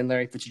Hopkins and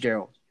Larry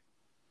Fitzgerald.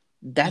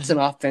 That's an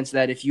offense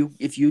that if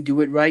you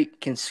do it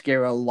right, can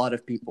scare a lot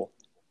of people.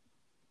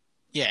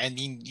 Yeah, I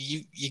mean,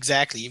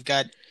 exactly. You've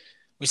got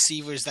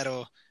receivers that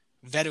are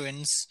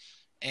veterans,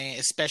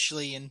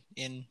 especially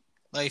in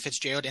Larry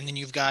Fitzgerald, and then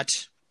you've got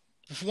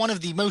one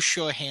of the most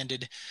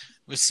sure-handed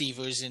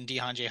receivers in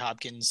DeAndre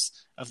Hopkins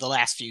of the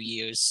last few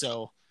years.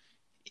 So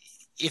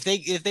if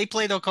they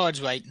play their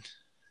cards right,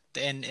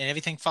 and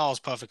everything falls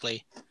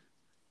perfectly,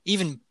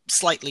 even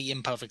slightly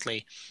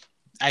imperfectly,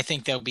 I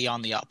think they'll be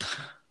on the up.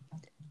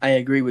 I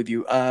agree with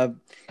you.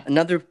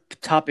 Another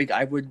topic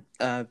I would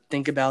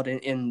think about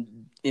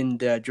in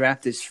the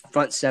draft is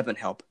front seven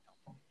help.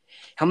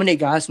 How many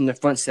guys from the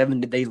front seven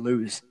did they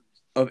lose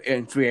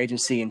in free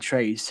agency and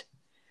trades?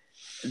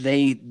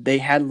 They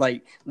had,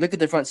 look at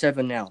the front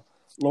seven now: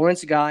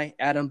 Lawrence Guy,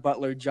 Adam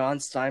Butler, John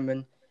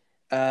Simon,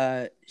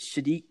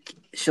 Shalik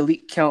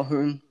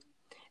Calhoun,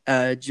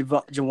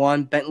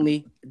 Jawan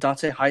Bentley,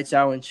 Dante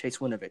Hightower, and Chase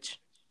Winovich.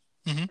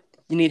 Mm-hmm.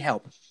 You need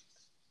help.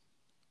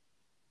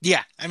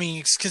 Yeah, I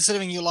mean,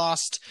 considering you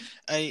lost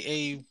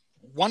a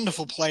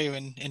wonderful player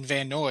in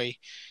Van Noy,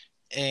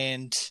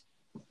 and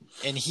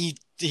he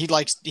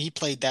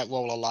played that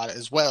role a lot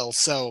as well.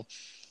 So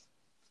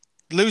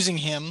losing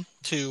him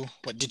to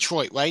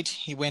Detroit, right?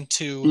 He went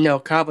to No,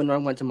 Kyle Van Noy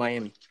went to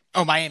Miami.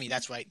 Oh, Miami,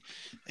 that's right.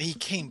 He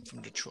came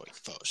from Detroit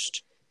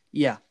first.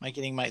 Yeah. Am I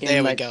getting my? In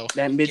There we go.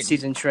 That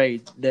midseason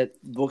trade that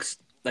looks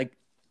like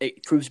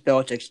it proves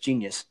Belichick's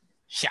genius.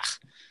 Yeah.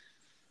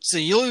 So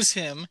you lose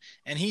him,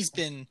 and he's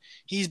been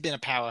a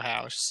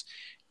powerhouse,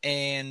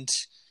 and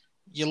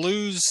you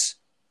lose.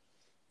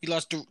 They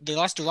lost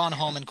Duron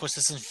Harmon. Of course,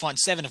 this is front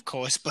seven, of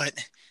course, but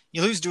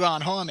you lose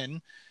Duron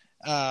Harmon,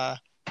 and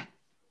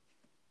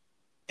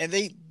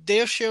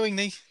they're showing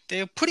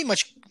they're pretty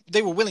much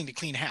they were willing to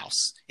clean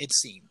house. It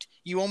seemed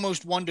you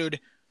almost wondered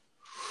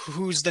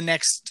who's the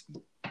next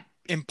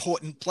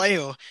important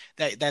player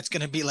that's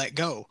going to be let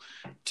go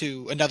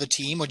to another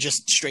team or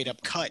just straight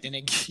up cut, and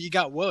you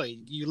got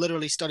worried. You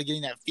literally started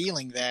getting that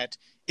feeling that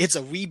it's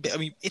a rebuild. I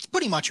mean, it's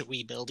pretty much a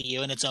rebuild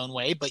year in its own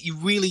way, but you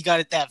really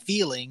got that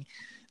feeling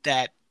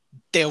that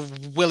they're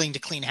willing to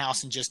clean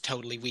house and just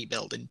totally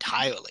rebuild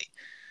entirely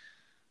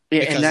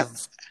because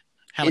of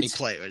how many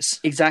players.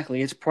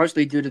 Exactly. It's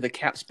partially due to the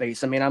cap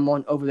space. I mean, I'm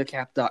on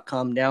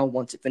overthecap.com now.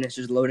 Once it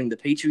finishes loading, the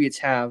Patriots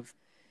have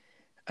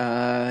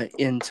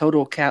in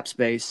total cap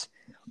space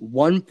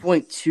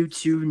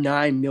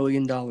 $1.229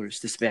 million to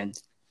spend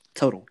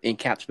total in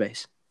cap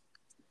space.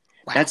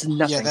 Wow. That's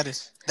nothing. Yeah,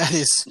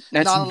 that's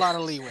not a lot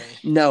of leeway.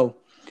 No.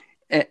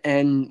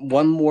 And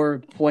one more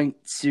point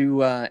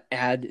to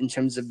add in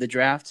terms of the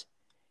draft,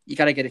 you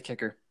got to get a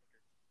kicker.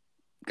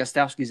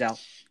 Gostkowski's out.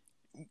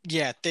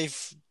 Yeah, they've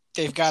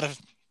got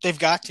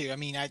to. I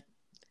mean,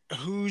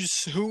 who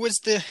was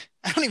the?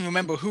 I don't even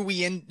remember who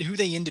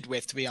they ended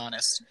with, to be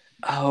honest.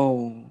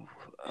 Oh.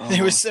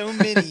 There were so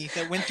many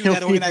that went through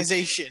that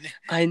organization.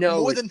 I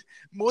know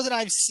more than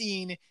I've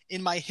seen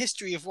in my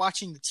history of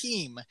watching the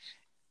team.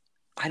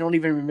 I don't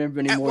even remember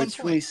anymore. It's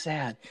really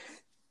sad.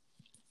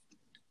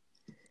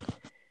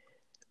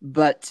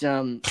 But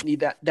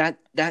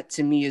that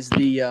to me is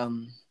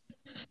the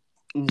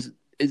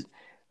is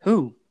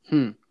who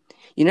you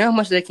know how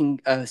much they can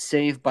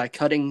save by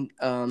cutting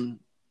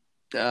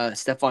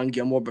Stephon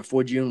Gilmore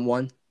before June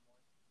 1?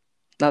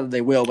 Not that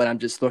they will, but I'm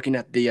just looking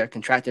at the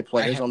contracted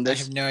players on this.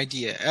 I have no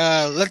idea.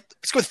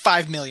 Let's go with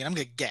 $5 million. I'm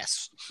gonna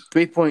guess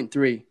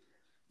 3.3.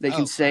 They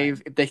can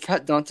save if they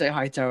cut Dante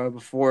Hightower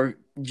before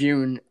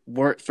June.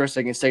 First,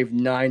 they can save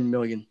 $9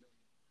 million.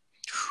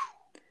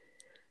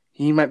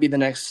 He might be the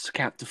next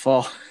cap to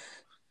fall.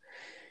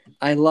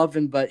 I love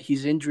him, but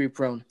he's injury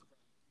prone.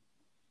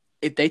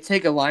 If they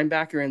take a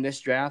linebacker in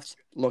this draft,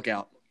 look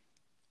out.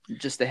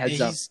 Just a heads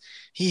up.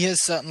 He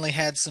has certainly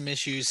had some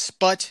issues,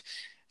 but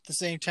at the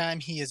same time,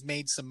 he has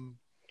made some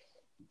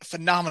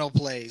phenomenal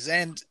plays.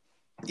 And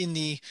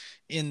we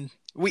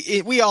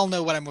all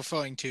know what I'm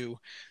referring to,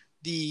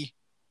 the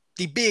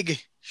big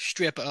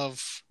strip of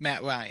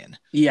Matt Ryan.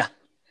 Yeah,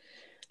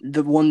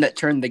 the one that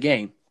turned the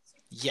game.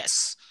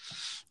 Yes.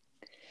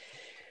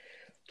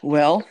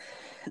 Well,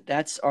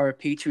 that's our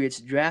Patriots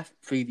draft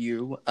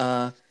preview.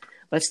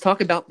 Let's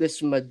talk about this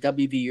from a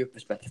WVU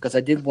perspective, because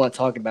I did want to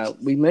talk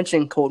about. We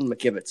mentioned Colton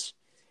McKivitz.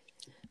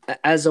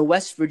 As a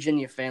West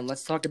Virginia fan,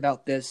 let's talk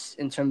about this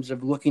in terms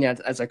of looking at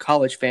as a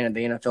college fan of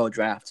the NFL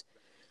draft.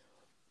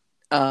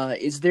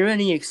 Is there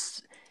any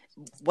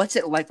what's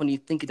it like when you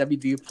think a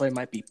WVU player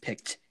might be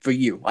picked for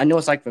you? I know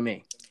it's like for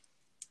me.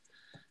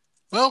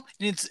 Well,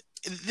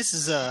 this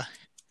is a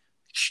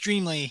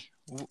extremely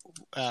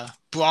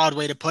broad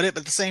way to put it,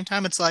 but at the same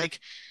time, it's like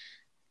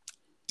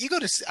you go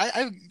to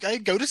I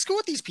go to school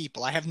with these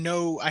people. I have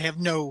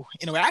no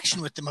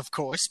interaction with them, of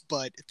course,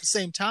 but at the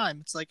same time,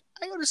 it's like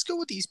I go to school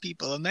with these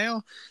people, and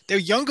they're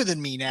younger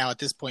than me now at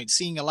this point.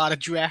 Seeing a lot of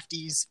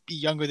draftees be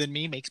younger than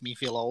me makes me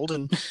feel old,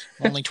 and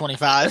I'm only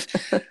 25.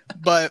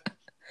 But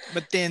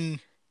then,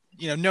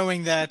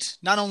 knowing that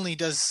not only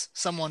does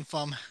someone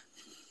from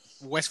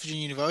West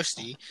Virginia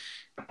University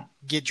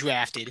get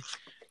drafted,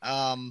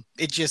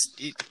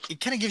 it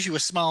kind of gives you a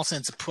small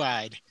sense of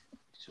pride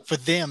for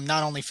them,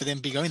 not only for them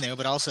being going there,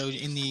 but also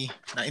in the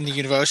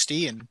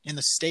university and in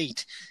the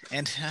state.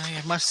 And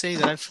I must say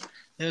that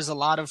there's a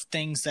lot of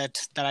things that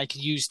I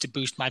could use to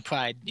boost my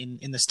pride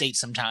in the state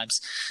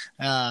sometimes.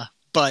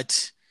 But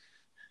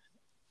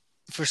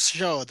for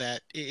sure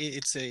that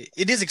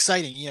it is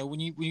exciting. When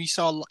you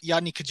saw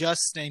Yadni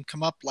Kajust's name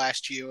come up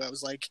last year, I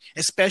was like,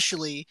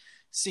 especially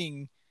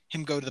seeing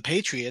him go to the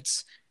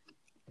Patriots,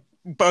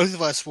 both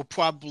of us were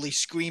probably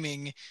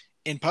screaming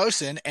in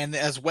person, and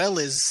as well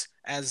as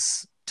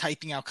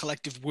typing out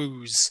collective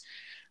woos.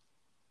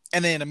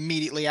 And then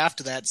immediately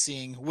after that,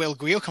 seeing Will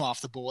Grier come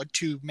off the board,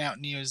 2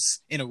 Mountaineers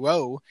in a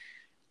row,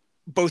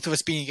 both of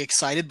us being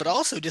excited, but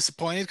also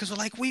disappointed because we're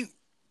like,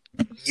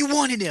 you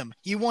wanted him.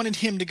 You wanted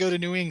him to go to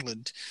New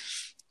England.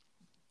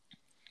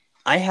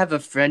 I have a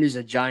friend who's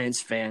a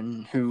Giants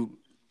fan who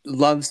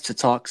loves to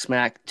talk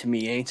smack to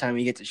me anytime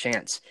he gets a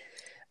chance.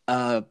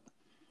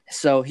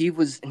 So he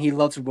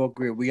loves Will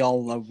Grier. We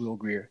all love Will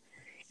Grier.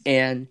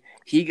 and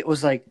he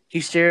was like, he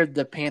shared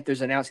the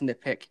Panthers announcing the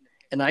pick,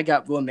 and I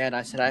got real mad.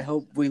 I said, I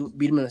hope we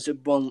beat him in the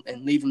Super Bowl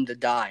and leave him to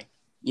die.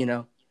 You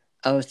know,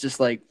 I was just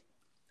like,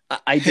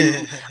 I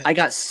didn't. I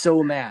got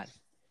so mad.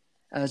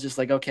 I was just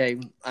like, okay,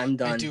 I'm I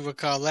done. do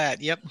recall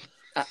that. Yep.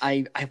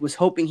 I was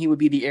hoping he would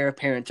be the heir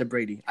apparent to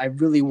Brady. I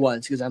really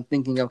was, because I'm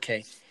thinking,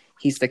 okay,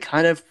 he's the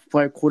kind of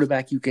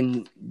quarterback you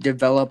can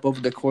develop over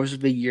the course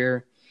of the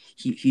year.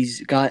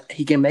 He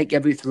can make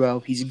every throw.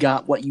 He's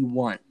got what you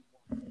want.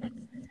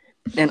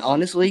 And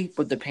honestly,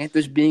 with the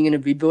Panthers being in a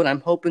rebuild,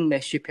 I'm hoping they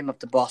ship him up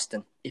to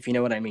Boston, if you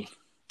know what I mean.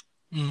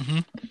 Mm-hmm.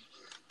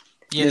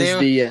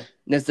 Yeah,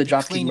 there's the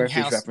Dropkick Murphys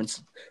house.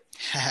 reference.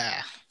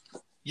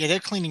 Yeah, they're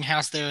cleaning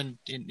house there in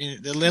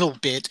a little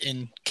bit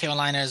in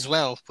Carolina as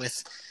well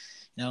with,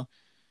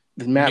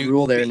 with Matt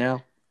Rule there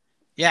now.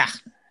 Yeah.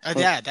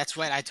 Yeah, that's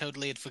right. I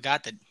totally had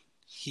forgot that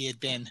he had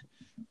been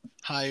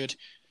hired.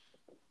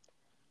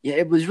 Yeah,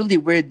 it was really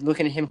weird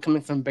looking at him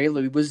coming from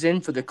Baylor. He was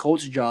in for the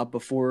Colts job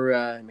before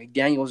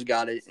McDaniels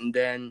got it, and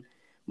then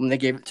when they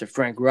gave it to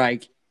Frank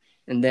Reich,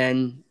 and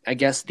then I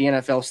guess the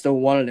NFL still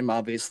wanted him,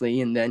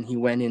 obviously, and then he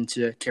went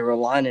into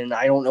Carolina, and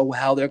I don't know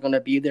how they're going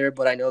to be there,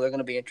 but I know they're going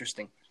to be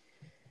interesting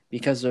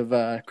because of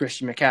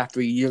Christian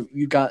McCaffrey.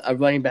 You got a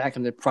running back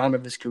in the prime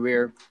of his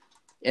career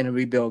in a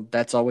rebuild.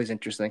 That's always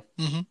interesting.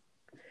 Mm-hmm.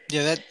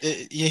 Yeah,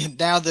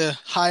 now the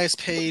highest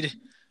paid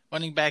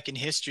running back in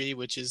history,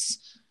 which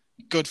is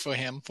good for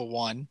him, for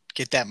one,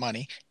 get that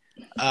money.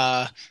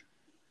 But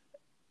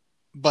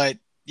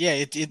yeah,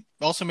 it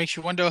also makes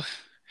you wonder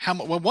how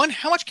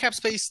much cap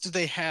space do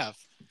they have?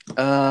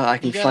 I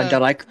can find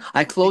out.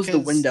 I closed the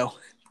window.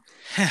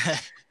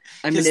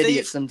 I'm an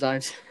idiot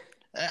sometimes.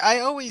 I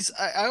always,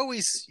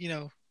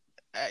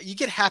 you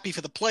get happy for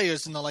the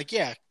players, and they're like,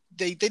 yeah,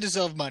 they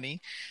deserve money,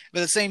 but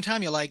at the same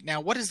time, you're like, now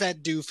what does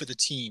that do for the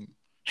team?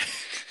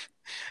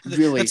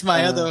 Really, that's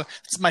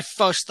my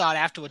first thought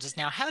afterwards is,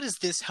 now how does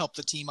this help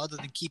the team other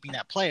than keeping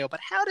that player? But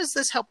how does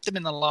this help them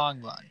in the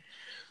long run?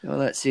 Well,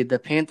 let's see. The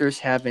Panthers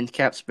have in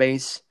cap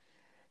space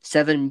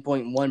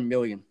 $7.1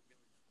 million.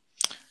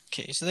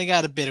 Okay, so they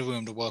got a bit of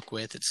room to work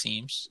with. It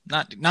seems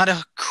not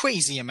a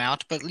crazy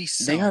amount, but at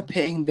least some. They are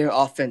paying their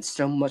offense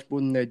so much more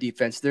than their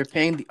defense. They're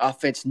paying the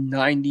offense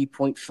 $90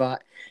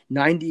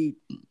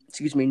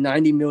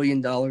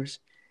 million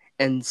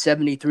and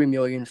 $73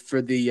 million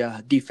for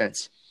the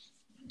defense.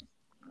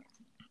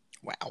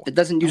 Wow, it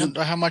doesn't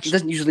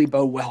usually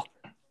bode well.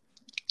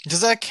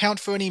 Does that account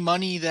for any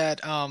money that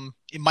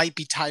it might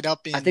be tied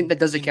up in? I think that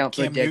does account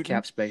for dead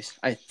cap space.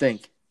 I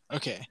think.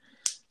 Okay,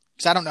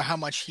 because I don't know how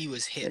much he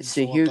was hit.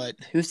 But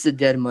who's the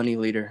dead money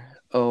leader?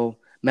 Oh,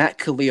 Matt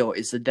Khalil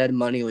is the dead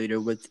money leader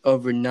with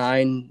over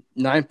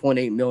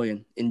 $9.8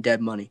 million in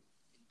dead money.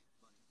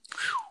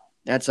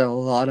 That's a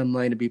lot of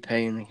money to be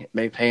paying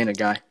a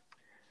guy.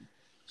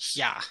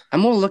 Yeah,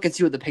 I'm gonna look and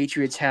see what the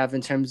Patriots have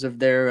in terms of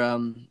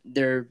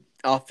their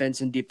offense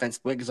and defense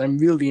split, because I'm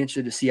really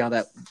interested to see how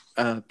that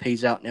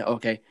pays out now.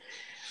 Okay,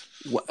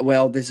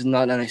 well, this is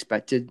not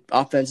unexpected.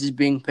 Offense is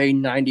being paid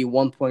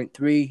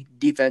 91.3.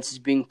 Defense is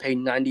being paid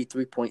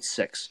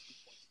 93.6.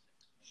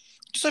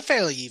 So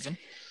fairly even.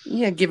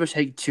 Yeah, give or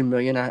take $2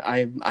 million.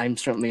 I'm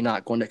certainly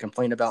not going to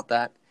complain about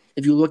that.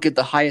 If you look at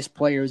the highest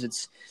players,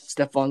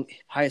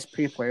 highest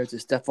paid players,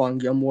 it's Stephon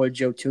Gilmore,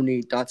 Joe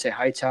Thuney, Dante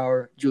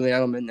Hightower, Julian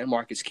Edelman, and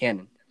Marcus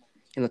Cannon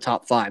in the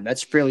top 5.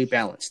 That's fairly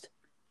balanced.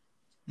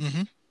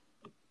 Mm-hmm.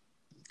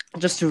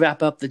 Just to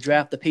wrap up the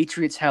draft, the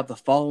Patriots have the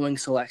following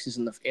selections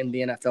in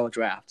the NFL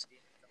draft.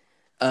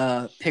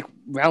 Pick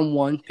round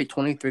 1, pick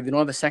 23. They don't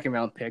have a second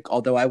round pick,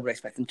 although I would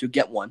expect them to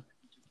get one,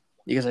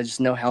 because I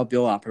just know how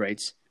Bill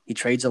operates. He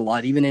trades a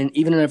lot. Even in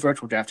a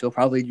virtual draft, he'll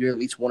probably do at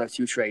least 1 or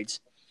 2 trades.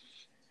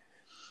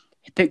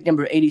 Pick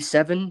number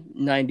 87,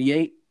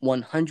 98,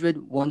 100,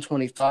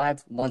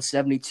 125,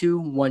 172,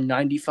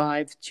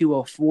 195,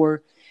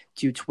 204,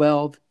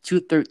 212,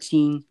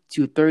 213,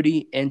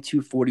 230, and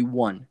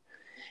 241.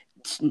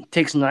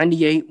 Takes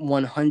 98,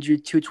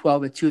 100,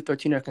 212, and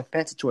 213 are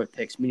compensatory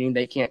picks, meaning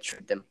they can't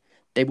trade them.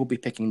 They will be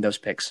picking those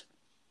picks.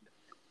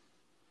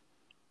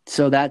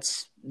 So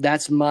that's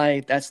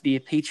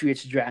the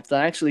Patriots draft.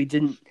 I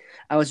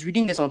was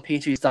reading this on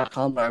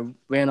Patriots.com, but I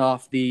ran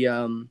off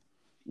the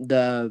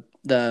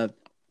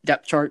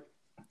depth chart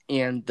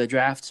and the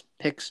draft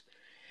picks.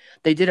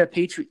 They did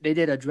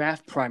a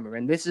draft primer,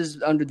 and this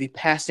is under the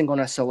passing on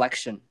a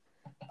selection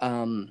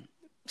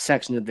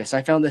section of this.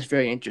 I found this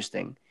very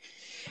interesting.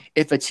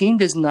 If a team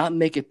does not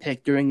make a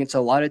pick during its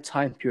allotted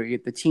time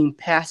period, the team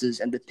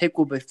passes and the pick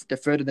will be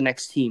deferred to the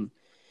next team.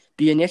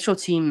 The initial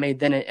team may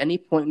then at any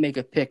point make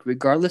a pick,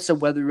 regardless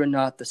of whether or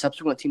not the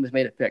subsequent team has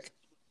made a pick.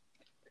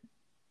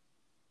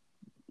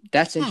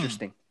 That's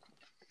interesting.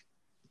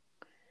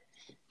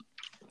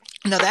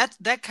 Now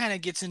that kind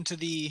of gets into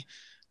the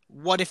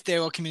what if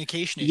there are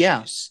communication issues?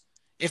 Yeah.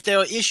 If there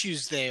are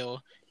issues there,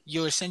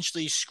 you're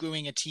essentially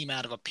screwing a team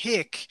out of a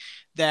pick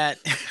that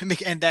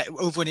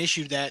over an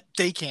issue that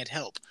they can't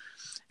help.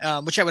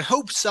 Which I would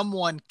hope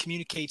someone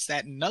communicates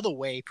that another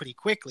way pretty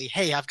quickly.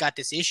 Hey, I've got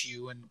this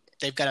issue, and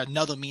they've got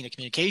another mean of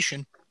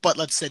communication. But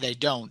let's say they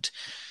don't.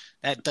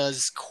 that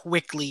does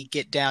quickly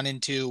get down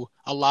into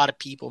a lot of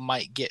people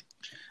might get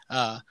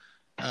uh,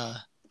 uh,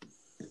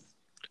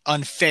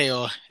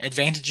 unfair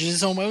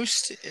advantages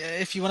almost,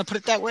 if you want to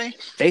put it that way.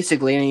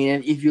 Basically, I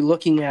mean, if you're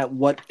looking at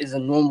what is a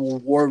normal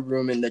war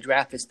room in the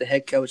draft, it's the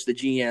head coach, the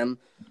GM,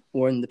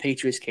 or in the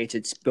Patriots case,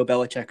 it's Bill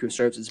Belichick who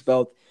serves as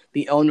both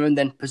the owner and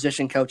then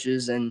position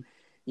coaches and,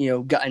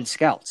 and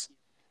scouts.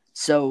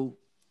 So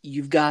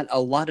you've got a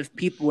lot of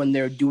people in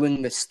there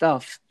doing this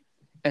stuff.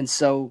 And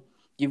so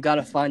you've got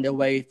to find a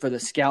way for the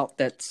scout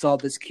that saw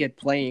this kid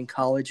play in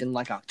college in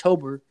like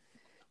October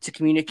to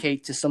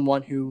communicate to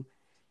someone who,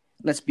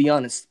 let's be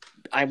honest,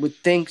 I would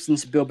think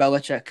since Bill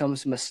Belichick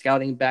comes from a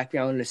scouting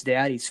background and his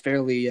dad, he's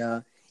fairly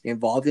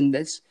involved in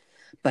this.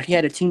 But he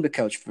had a team to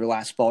coach for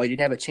last fall. He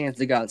didn't have a chance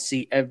to go out and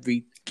see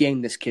every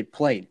game this kid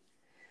played.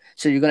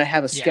 So you're going to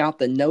have a scout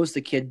that knows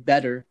the kid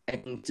better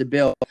and to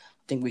Bill, I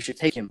think we should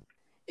take him.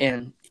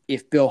 And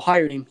if Bill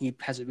hired him, he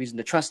has a reason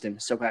to trust him.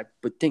 So I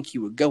would think he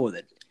would go with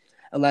it,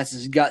 unless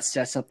his gut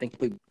says something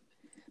completely.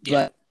 Yeah.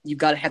 But you've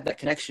got to have that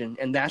connection.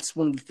 And that's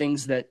one of the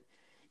things that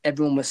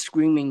everyone was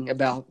screaming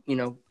about,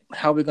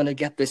 how are we going to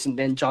get this? And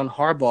then John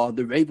Harbaugh,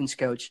 the Ravens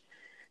coach,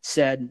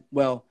 said,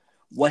 well,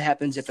 what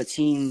happens if a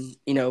team,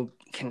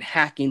 can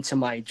hack into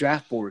my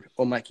draft board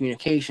or my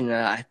communication?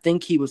 And I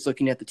think he was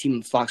looking at the team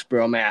in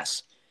Foxborough,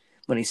 Mass.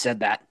 when he said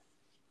that.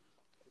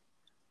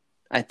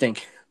 I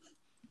think.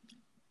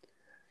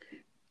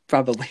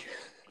 Probably.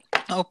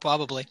 Oh,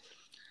 probably.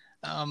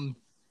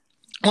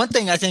 One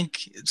thing I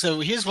think, so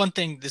here's one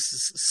thing, this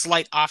is a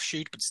slight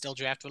offshoot, but still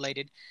draft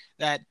related,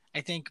 that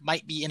I think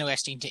might be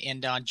interesting to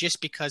end on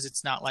just because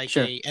it's not like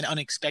an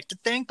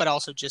unexpected thing, but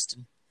also just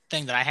a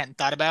thing that I hadn't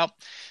thought about.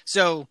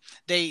 So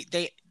they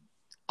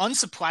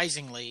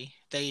unsurprisingly,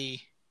 the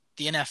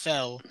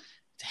NFL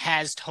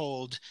has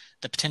told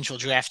the potential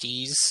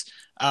draftees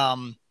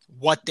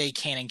what they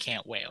can and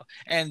can't wear.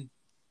 And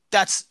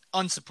that's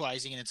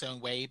unsurprising in its own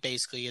way.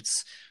 Basically,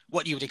 it's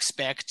what you would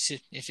expect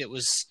if it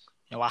was,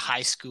 a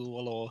high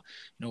school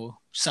or,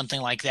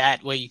 something like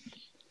that, where you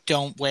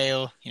don't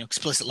wear,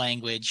 explicit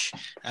language,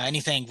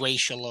 anything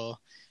racial or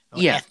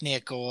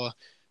ethnic or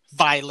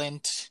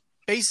violent,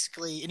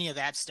 basically any of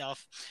that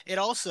stuff. It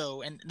also,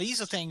 and these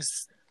are things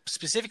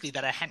specifically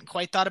that I hadn't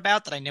quite thought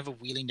about, that I never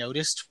really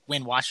noticed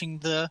when watching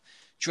the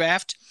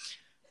draft.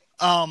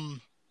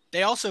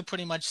 They also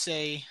pretty much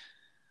say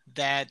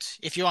that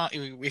if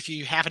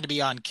you happen to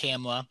be on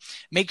camera,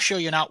 make sure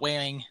you're not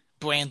wearing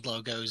brand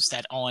logos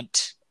that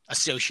aren't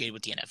associated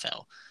with the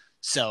NFL.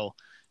 So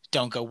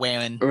don't go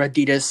wearing or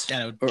Adidas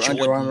or Jordan,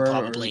 Under Armour,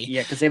 probably.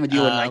 Because they have a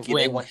deal with Nike.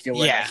 They want you to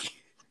wear Nike.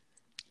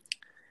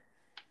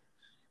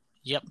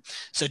 Yep.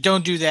 So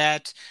don't do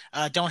that.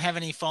 Don't have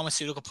any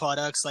pharmaceutical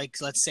products. Like,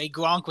 let's say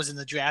Gronk was in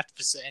the draft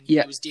and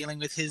he was dealing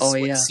with his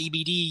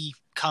CBD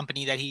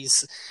company that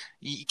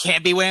you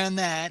can't be wearing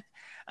that.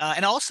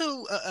 And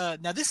also,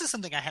 now this is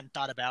something I hadn't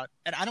thought about,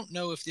 and I don't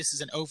know if this is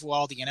an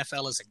overall the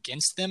NFL is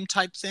against them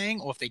type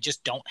thing, or if they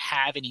just don't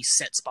have any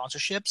set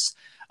sponsorships.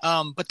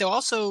 But they're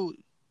also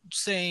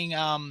saying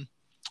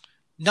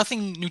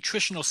nothing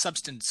nutritional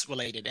substance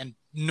related, and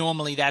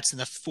normally that's in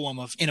the form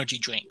of energy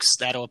drinks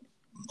that are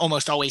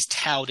almost always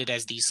touted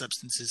as these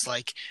substances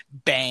like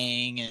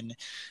Bang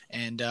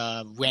and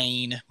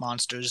Rain,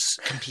 Monsters,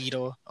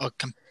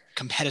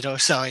 Competitor,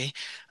 sorry.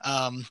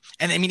 And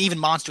I mean, even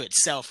Monster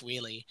itself,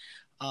 really.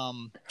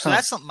 So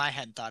that's something I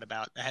hadn't thought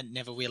about. I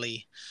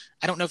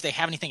don't know if they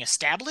have anything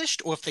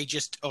established or if they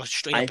just are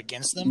straight up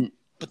against them,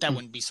 but that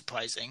wouldn't be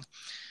surprising.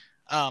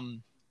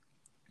 And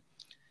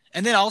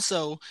then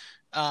also,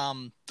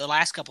 the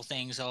last couple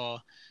things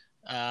are,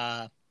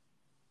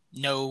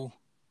 no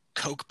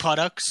Coke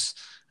products.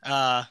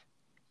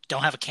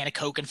 Don't have a can of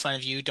Coke in front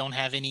of you.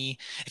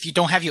 If you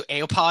don't have your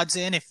AirPods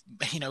in,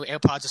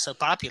 AirPods are so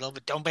popular,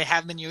 but don't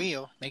have them in your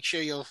ear. Make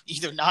sure you're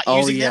either not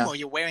using them or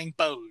you're wearing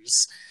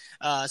Bose.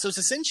 So it's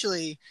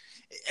essentially,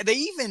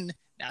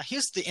 now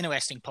here's the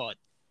interesting part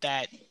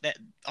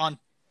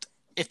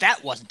if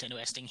that wasn't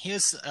interesting,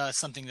 here's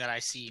something that I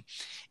see.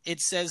 It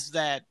says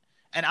that,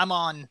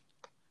 and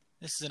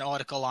this is an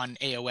article on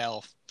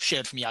AOL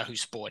shared from Yahoo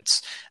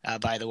Sports,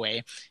 by the way,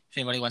 if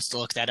anybody wants to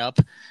look that up.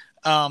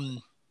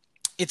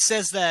 It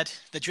says that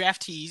the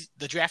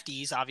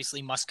draftees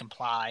obviously must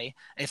comply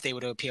if they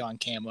were to appear on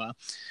camera,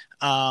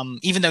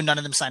 even though none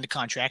of them signed a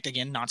contract.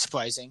 Again, not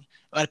surprising.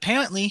 But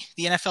apparently,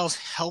 the NFL is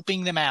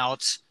helping them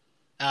out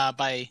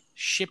by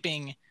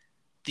shipping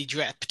the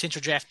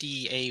potential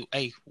draftee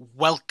a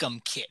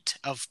welcome kit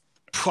of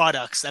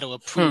products that are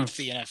approved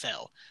for the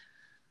NFL.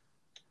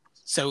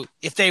 So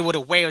if they were to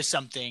wear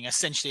something,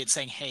 essentially it's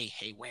saying,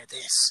 "Hey, wear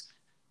this."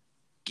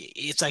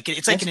 It's like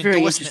That's an very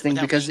endorsement interesting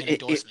because being an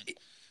endorsement.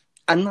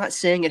 I'm not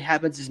saying it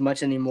happens as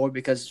much anymore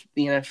because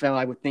the NFL,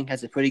 I would think,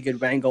 has a pretty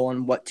good wrangle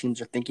on what teams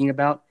are thinking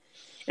about,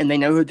 and they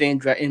know who they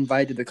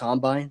invite to the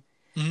combine.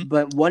 Mm-hmm.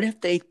 But what if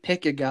they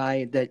pick a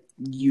guy that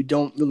you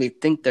don't really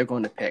think they're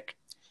going to pick?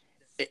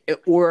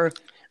 Or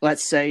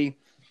let's say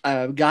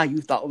a guy you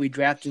thought would be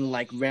drafted in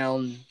like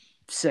round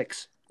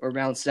 6 or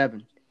round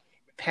 7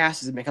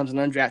 passes and becomes an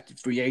undrafted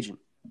free agent.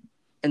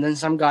 and then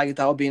some guy you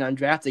thought would be an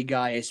undrafted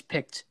guy is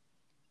picked.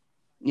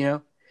 You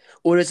know,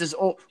 or is this,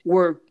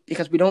 or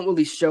because we don't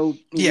really show.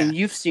 Yeah.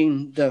 You've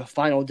seen the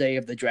final day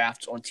of the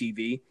drafts on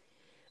TV.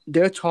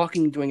 They're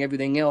talking, doing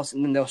everything else,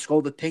 and then they'll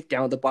scroll the pick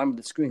down at the bottom of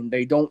the screen.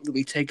 They don't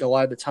really take a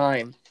lot of the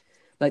time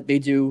like they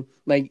do.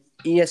 Like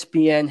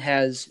ESPN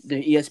has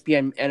the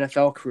ESPN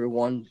NFL crew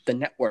on the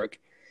network,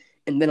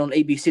 and then on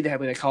ABC they're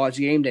having the College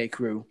Game Day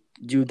crew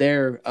do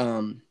their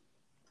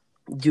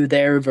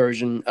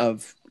version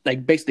of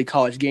like basically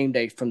College Game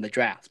Day from the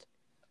draft,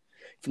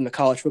 from the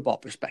college football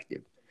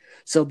perspective.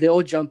 So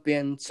they'll jump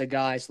in to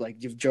guys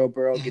like if Joe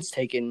Burrow gets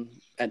taken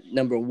at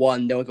number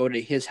 1, they'll go to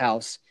his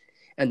house,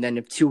 and then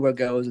if Tua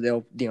goes,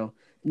 they'll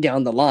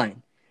down the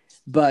line.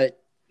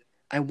 But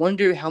I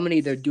wonder how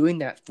many they're doing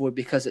that for,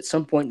 because at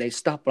some point they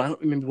stop, but I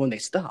don't remember when they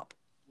stop.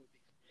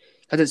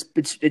 Because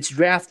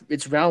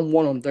it's round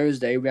 1 on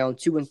Thursday, round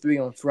 2 and 3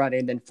 on Friday,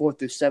 and then 4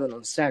 through 7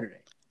 on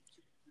Saturday.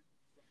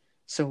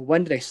 So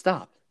when do they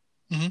stop?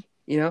 Mm-hmm.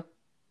 You know,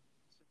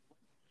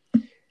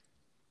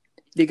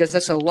 because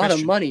that's a lot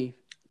of money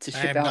to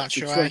ship out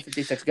to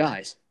 256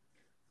 guys,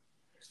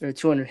 or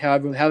 200,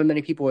 however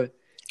many people.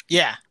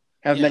 Yeah,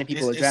 many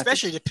people are drafted.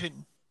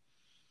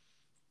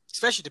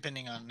 Especially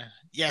depending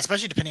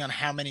on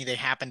how many they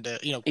happen to,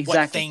 exactly.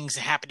 What things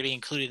happen to be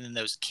included in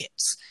those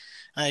kits.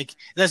 Like,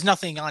 there's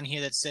nothing on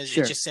here that says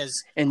It just says,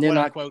 and they're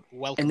not, unquote,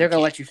 welcome. And they're going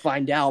kit. to let you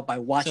find out by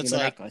watching. So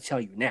they're not going to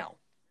tell you now.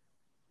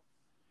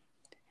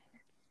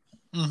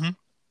 Mm-hmm.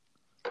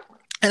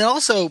 And it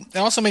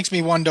also makes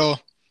me wonder.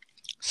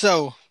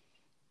 So,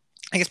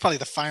 I guess probably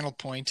the final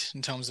point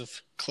in terms of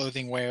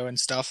clothing wear and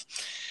stuff.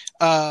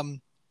 I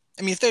mean,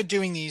 if they're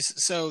doing these,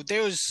 so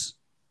there's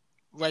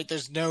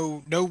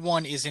no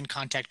one is in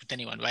contact with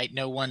anyone, right?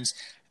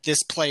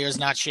 This player's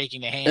not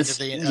shaking the hands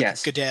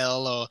of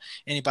Goodell or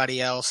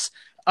anybody else.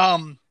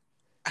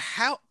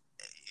 How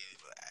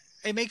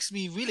it makes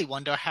me really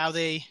wonder how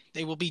they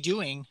will be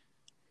doing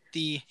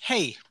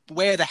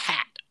wear the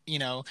hat,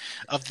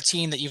 of the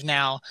team that you've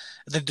now,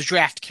 the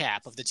draft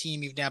cap of the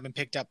team you've now been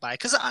picked up by.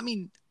 Because I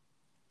mean,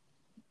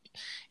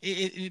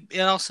 it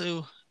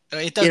also.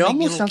 It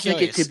almost sounds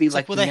curious. Like it could be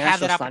like the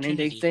National Signing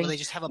Day thing,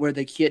 where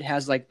the kid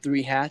has like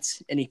 3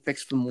 hats and he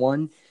picks from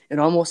one. It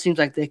almost seems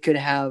like they could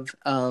have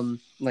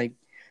like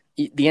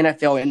the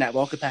NFL in that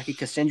welcome package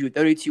could send you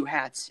 32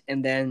 hats,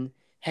 and then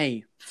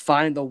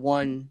find the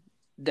one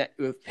that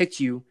picked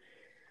you,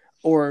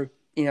 or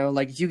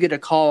like you get a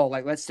call,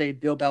 like let's say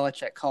Bill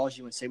Belichick calls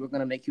you and say we're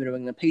going to make you a New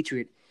England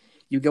Patriot.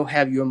 You go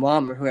have your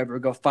mom or whoever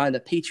go find the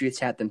Patriots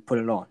hat, then put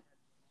it on.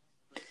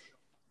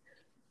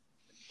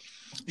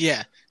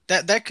 Yeah.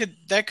 That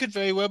could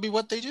very well be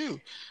what they do,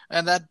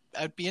 and that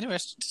I'd be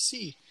interested to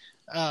see,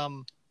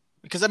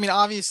 because I mean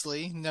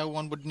obviously no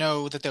one would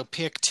know that they're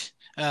picked,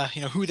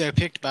 who they're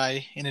picked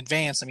by in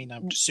advance. I mean I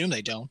would assume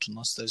they don't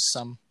unless there's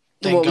some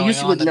thing going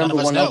on that none of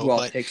us know.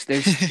 Overall picks,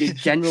 it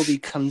generally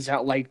comes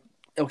out like,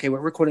 okay, we're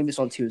recording this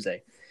on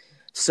Tuesday,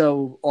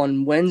 so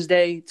on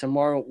Wednesday,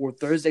 tomorrow, or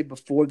Thursday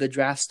before the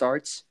draft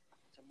starts,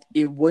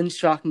 it wouldn't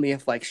shock me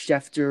if like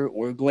Schefter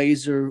or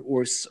Glazer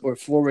or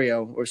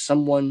Florio or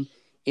someone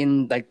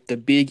in like the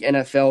big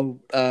NFL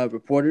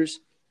reporters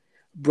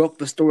broke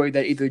the story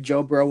that either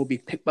Joe Burrow will be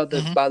picked by the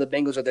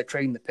Bengals or they're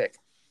trading the pick.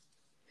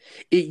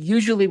 It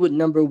usually with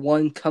number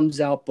 1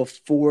 comes out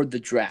before the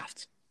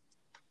draft.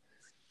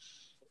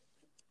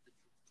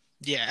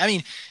 Yeah, I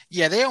mean,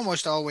 they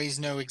almost always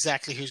know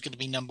exactly who's going to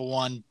be number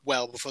 1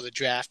 well before the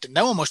draft, and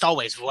they're almost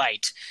always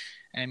right.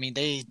 I mean,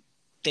 they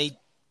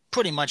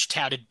pretty much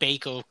touted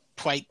Baker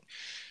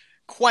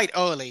quite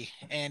early,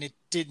 and it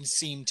didn't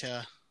seem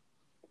to.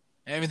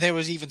 I mean, there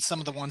was even some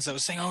of the ones that were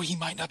saying, "Oh, he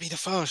might not be the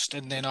first,"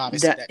 and then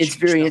obviously it's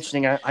very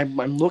interesting.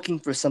 I'm looking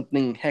for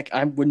something. Heck,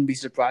 I wouldn't be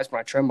surprised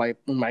when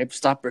I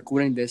stop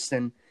recording this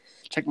and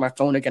check my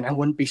phone again. I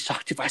wouldn't be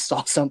shocked if I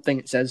saw something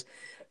that says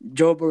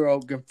Joe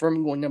Burrow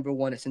confirming going number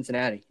 1 at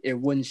Cincinnati. It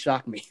wouldn't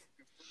shock me.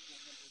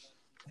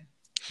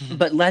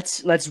 But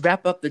let's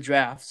wrap up the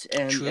draft,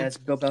 and as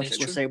Bill Belichick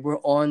will say, we're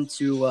on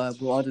to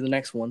the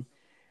next one.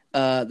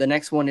 The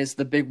next one is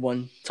the big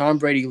one. Tom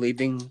Brady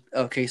leaving.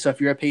 Okay, so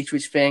if you're a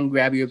Patriots fan,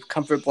 grab your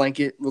comfort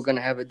blanket. We're going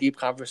to have a deep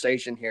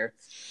conversation here.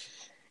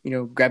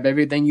 Grab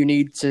everything you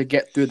need to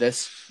get through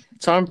this.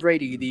 Tom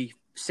Brady, the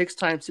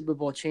 6-time Super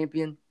Bowl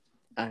champion.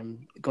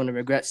 I'm going to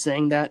regret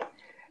saying that.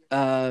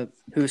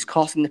 Who is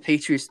costing the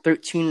Patriots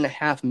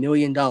 $13.5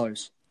 million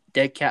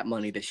dead cap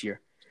money this year.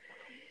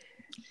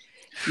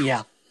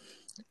 Yeah.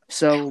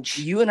 So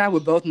you and I were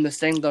both in the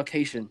same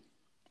location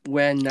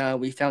when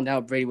we found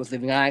out Brady was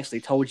leaving. I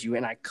actually told you,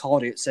 and I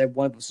called it, said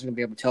one of us was going to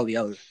be able to tell the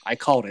other. I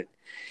called it.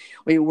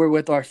 We were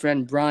with our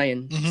friend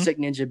Brian, Sick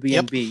Ninja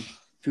BNB,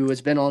 who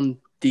has been on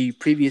the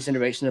previous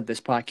iteration of this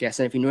podcast.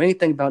 And if you know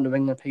anything about New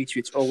England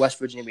Patriots or West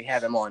Virginia, we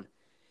have him on.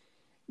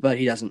 But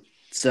he doesn't.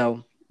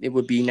 So it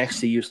would be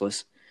next to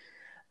useless.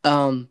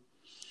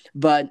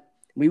 But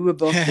we were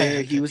both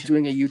there. He was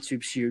doing a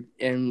YouTube shoot.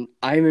 And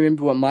I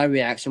remember what my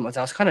reaction was.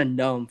 I was kind of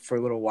numb for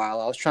a little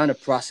while. I was trying to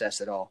process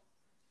it all.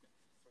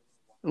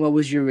 What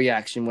was your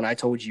reaction when I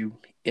told you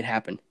it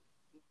happened?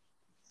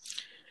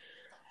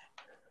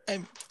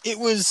 it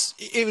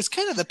was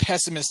kind of the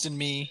pessimist in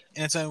me,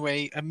 in its own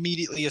way,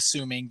 immediately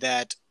assuming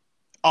that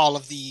all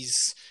of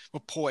these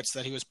reports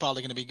that he was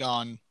probably going to be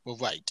gone were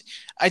right.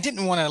 I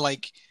didn't want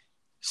to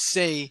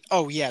say,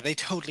 oh yeah, they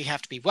totally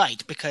have to be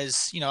right,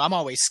 because I'm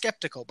always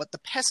skeptical. But the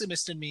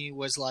pessimist in me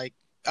was like,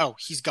 oh,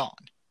 he's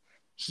gone.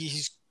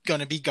 He's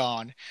gonna be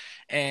gone,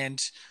 and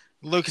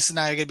Lucas and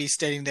I are gonna be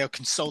standing there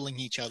consoling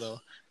each other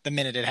the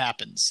minute it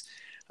happens.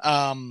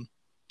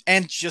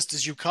 And just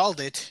as you called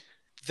it,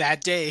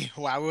 that day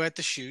while we're at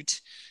the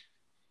shoot,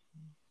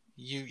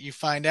 you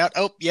find out,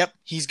 oh, yep,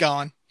 he's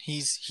gone.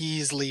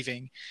 He's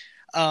leaving.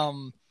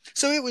 So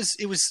it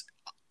was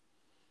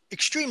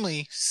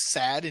extremely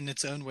sad in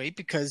its own way,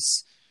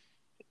 because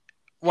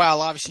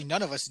while obviously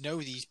none of us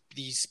know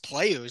these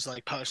players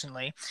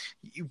personally,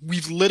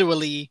 we've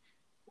literally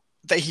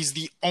that he's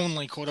the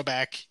only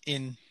quarterback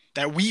in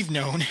that we've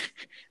known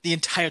the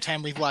entire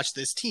time we've watched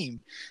this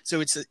team.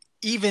 So it's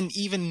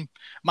even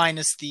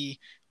minus the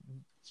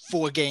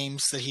 4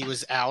 games that he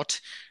was out,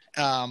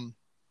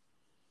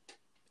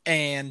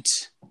 and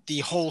the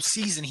whole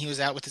season he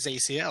was out with his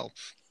ACL.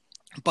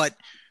 But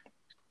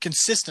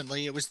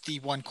consistently, it was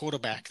the one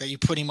quarterback that you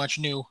pretty much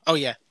knew, oh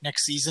yeah,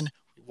 next season,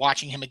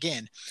 watching him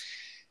again.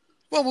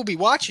 Well, we'll be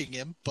watching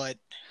him, but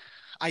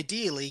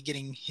ideally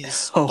getting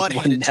his butt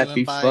handed to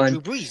him by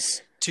Drew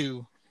Brees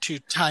two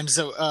times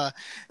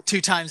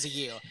a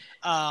year.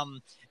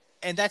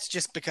 And that's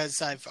just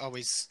because I've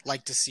always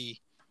liked to see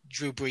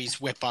Drew Brees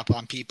whip up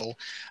on people.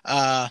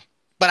 But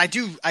I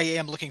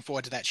am looking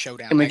forward to that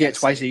showdown. And we get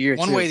twice a year,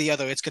 one way or the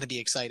other. It's going to be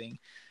exciting.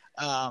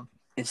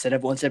 Instead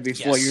of once every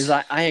 4 years.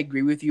 I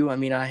agree with you. I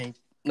mean,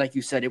 like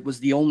you said, it was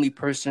the only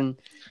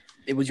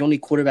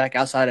quarterback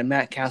outside of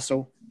Matt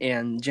Castle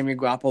and Jimmy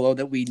Garoppolo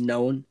that we'd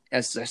known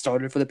as a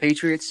starter for the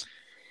Patriots.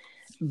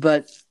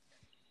 But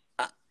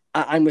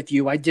I'm with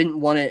you. I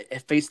didn't want to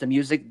face the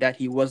music that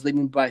he was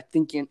leaving, but I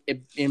think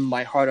in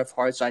my heart of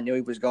hearts, I knew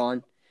he was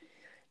gone.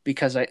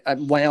 Because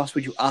why else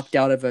would you opt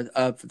out of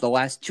the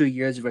last 2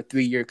 years of a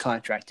 3-year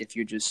contract if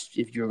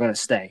you're going to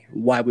stay?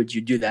 Why would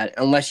you do that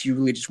unless you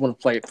really just want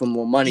to play it for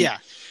more money? Yeah.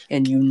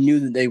 And you knew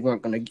that they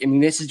weren't going to. I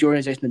mean, this is the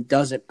organization that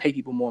doesn't pay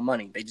people more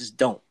money. They just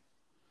don't.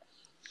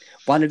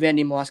 Why did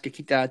Randy Moss get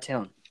kicked out of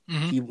town?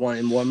 Mm-hmm. He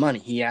wanted more money.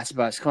 He asked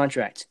about his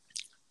contract.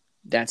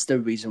 That's the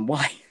reason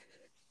why.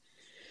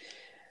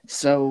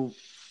 So,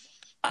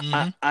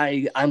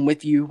 I'm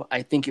with you.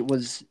 I think it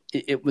was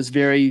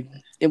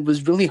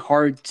really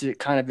hard to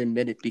kind of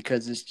admit it,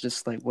 because it's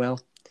just like, well,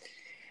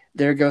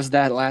 there goes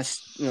that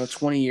last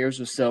 20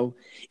 years or so.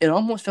 It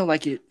almost felt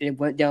like it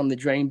went down the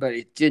drain, but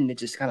it didn't. It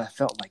just kind of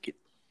felt like it.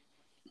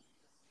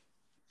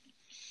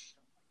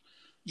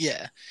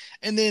 Yeah.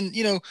 And then,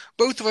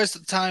 both of us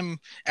at the time,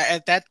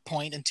 at that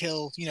point,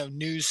 until,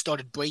 news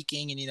started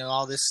breaking and,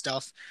 all this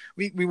stuff,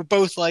 we were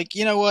both like,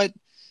 you know what?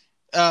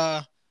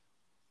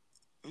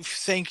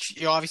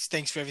 Obviously,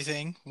 thanks for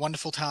everything.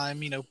 Wonderful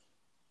time,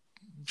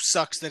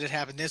 sucks that it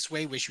happened this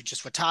way. Wish we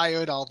just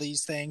retired, all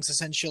these things,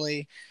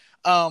 essentially.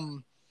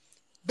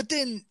 But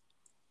then,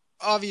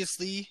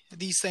 obviously,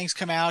 these things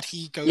come out.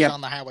 He goes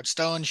on the Howard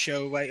Stern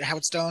show, right?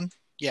 Howard Stern?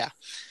 Yeah.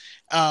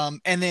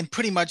 And then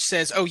pretty much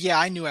says, oh, yeah,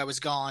 I knew I was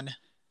gone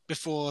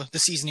before the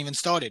season even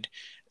started.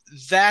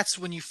 That's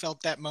when you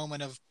felt that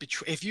moment of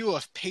betrayal. If you were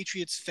a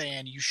Patriots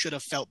fan, you should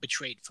have felt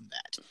betrayed from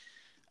that.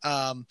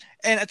 And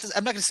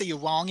I'm not going to say you're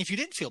wrong if you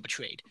didn't feel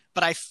betrayed,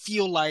 but I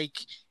feel like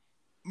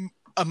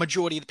a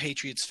majority of the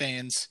Patriots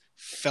fans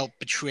felt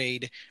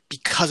betrayed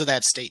because of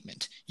that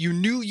statement. You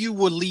knew you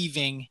were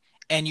leaving,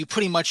 and you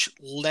pretty much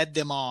led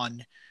them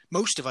on,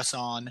 most of us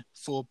on,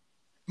 for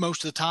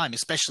most of the time,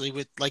 especially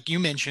with, like you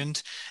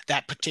mentioned,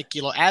 that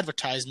particular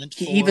advertisement.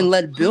 He even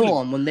led Bill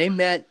on. When they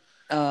met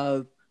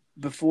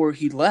before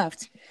he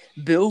left,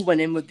 Bill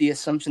went in with the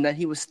assumption that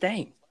he was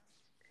staying.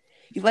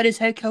 He let his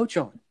head coach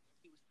on.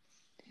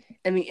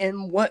 I mean,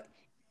 and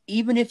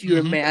even if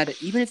you're mad,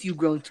 even if you've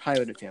grown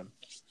tired of him,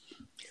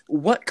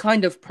 what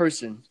kind of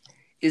person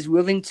is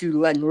willing to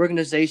let an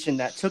organization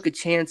that took a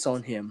chance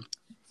on him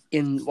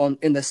in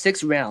the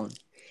 6th round,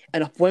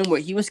 at a point where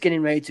he was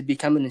getting ready to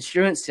become an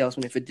insurance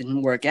salesman if it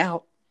didn't work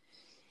out,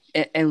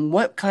 and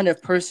what kind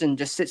of person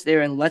just sits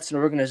there and lets an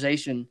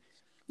organization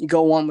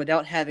go on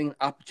without having an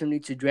opportunity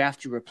to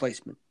draft your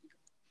replacement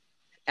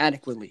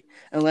adequately,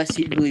 unless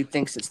he really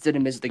thinks that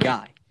Stidham is the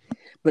guy?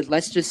 But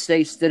let's just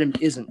say Stidham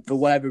isn't, for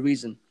whatever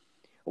reason.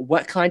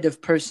 What kind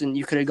of person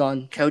you could have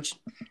gone, Coach,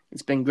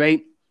 it's been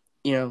great.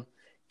 You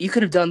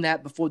could have done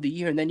that before the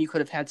year, and then you could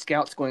have had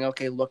scouts going,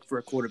 okay, look for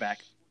a quarterback.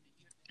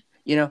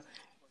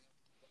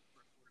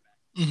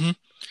 Mm-hmm.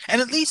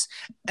 And at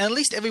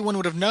least everyone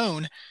would have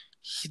known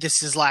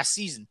this is last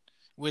season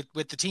with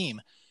the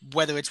team,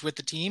 whether it's with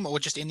the team or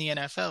just in the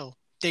NFL.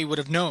 They would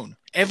have known.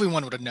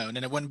 Everyone would have known,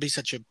 and it wouldn't be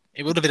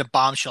it would have been a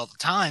bombshell at the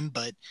time,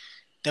 but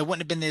there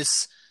wouldn't have been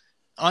this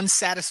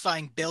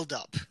unsatisfying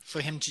build-up for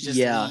him to just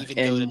leave and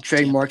go to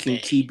trademarking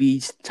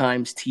TB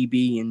times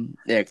TB and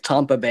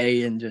Tampa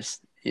Bay, and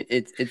just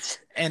it's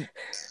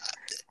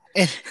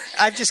And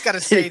I've just got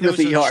to say, those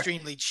really are are.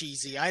 extremely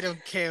cheesy. I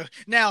don't care.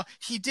 Now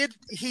he did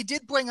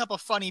bring up a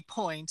funny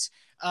point,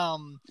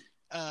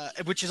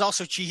 which is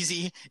also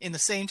cheesy. In the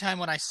same time,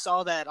 when I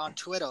saw that on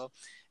Twitter,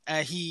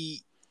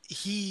 he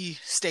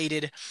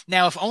stated,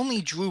 "Now if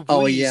only Drew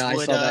Oh Brees yeah, I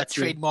would saw that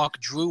too. trademark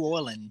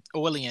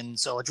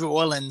Orleans or Drew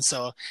Orleans."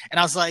 So, and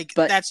I was like,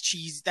 But "That's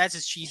cheese. That's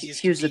as cheesy as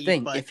here's can the be."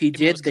 thing: But if he I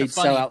mean, it was did, kind of they'd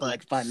sell funny. out in But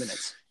like 5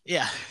 minutes.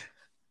 yeah,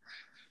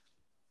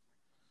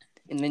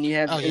 And then you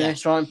have, oh and yeah, then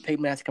Sean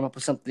Payton has to come up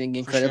with something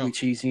incredibly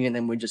cheesy, and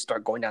then we just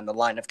start going down the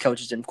line of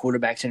coaches and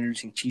quarterbacks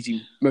introducing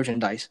cheesy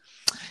merchandise.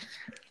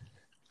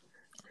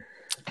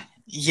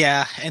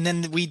 yeah, and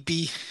then we'd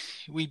be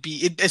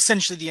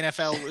essentially the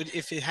NFL,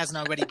 if it hasn't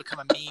already become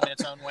a meme in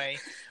its own way,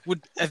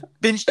 would have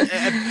been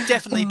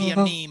definitely be a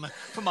meme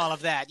from all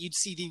of that. You'd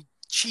see the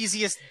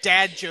cheesiest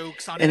dad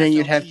jokes on and NFL then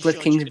you'd have t-shirts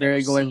Cliff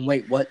Kingsbury going,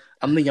 "Wait, what?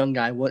 I'm the young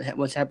guy.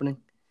 What's happening?"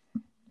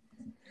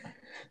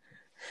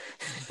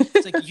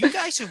 It's like, you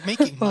guys are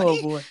making money?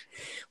 Oh boy!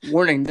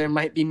 Warning: there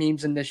might be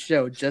memes in this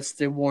show. Just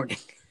a warning.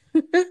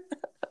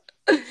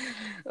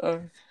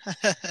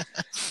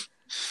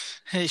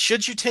 Hey,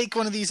 should you take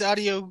one of these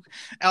audio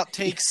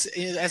outtakes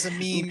as a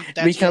meme?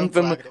 That's we come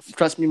from. prerogative.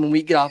 Trust me, when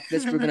we get off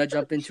this, we're gonna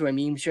jump into a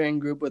meme sharing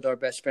group with our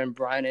best friend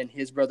Brian and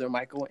his brother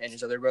Michael and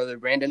his other brother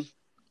Brandon.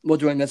 We're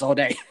doing this all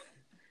day.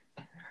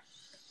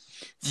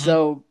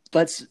 So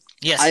let's.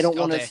 Yes, I don't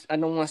want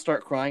to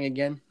start crying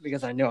again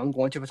because I know I'm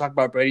going to. We talk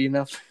about Brady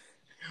enough.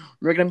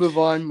 We're gonna move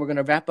on. We're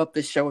gonna wrap up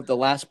this show with the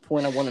last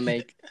point I want to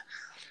make,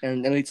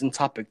 and at least in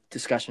topic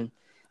discussion.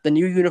 The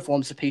new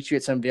uniforms the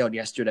Patriots unveiled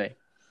yesterday.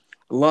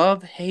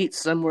 Love, hate,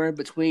 somewhere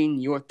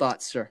between. Your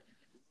thoughts, sir?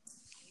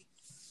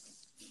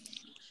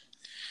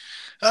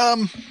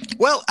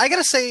 Well, I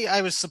gotta say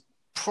I was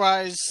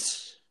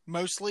surprised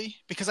mostly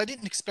because I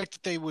didn't expect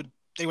that they would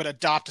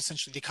adopt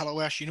essentially the color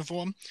rush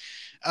uniform.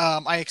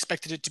 I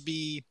expected it to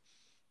be,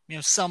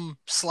 some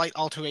slight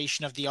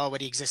alteration of the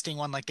already existing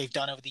one, like they've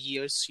done over the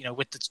years,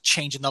 with the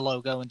change in the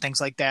logo and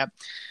things like that.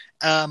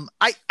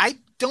 I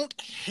don't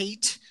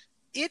hate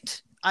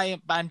it. I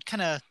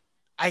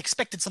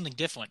expected something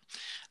different.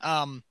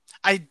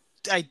 I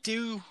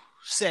do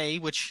say,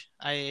 which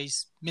I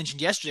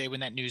mentioned yesterday when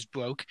that news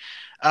broke,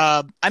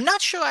 I'm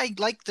not sure I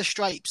like the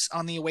stripes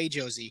on the away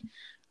jersey.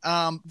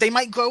 They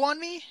might grow on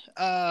me,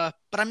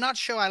 but I'm not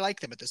sure I like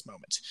them at this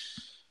moment.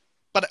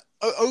 But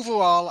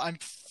overall, I'm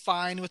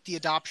fine with the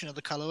adoption of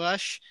the color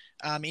rush.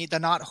 They're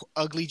not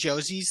ugly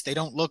jerseys. They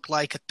don't look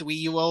like a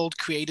 3-year-old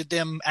created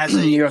them as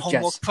a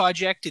homework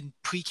project in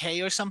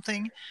pre-K or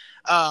something.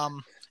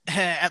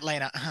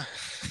 Atlanta.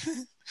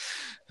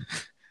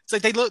 It's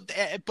like they look,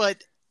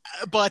 but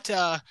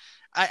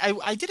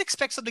I did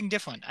expect something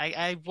different.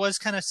 I was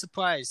kind of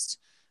surprised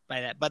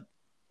by that, but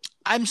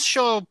I'm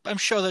sure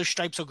those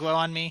stripes will grow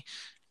on me.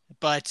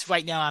 But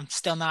right now, I'm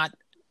still not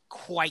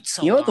quite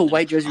sold. You know what the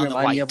white jersey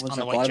reminded me of once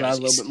I thought about it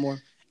a little bit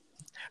more?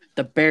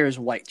 The Bears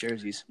white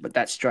jerseys, but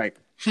that stripe.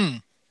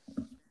 And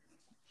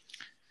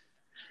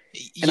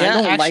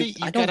yeah,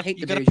 I don't hate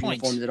the Bears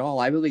uniforms at all.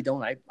 I really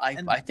don't.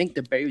 I think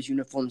the Bears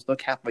uniforms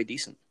look halfway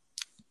decent.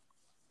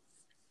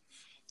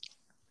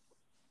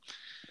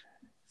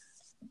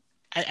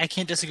 I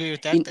can't disagree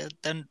with that.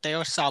 Then they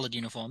are solid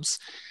uniforms.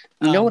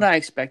 You know what I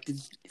expected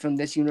from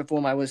this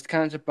uniform? I was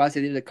kind of surprised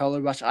they did a color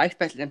rush. I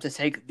expected them to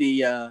take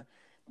the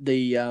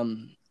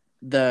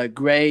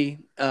gray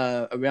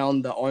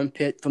around the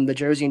armpit from the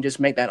jersey and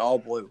just make that all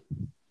blue.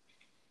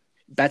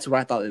 That's what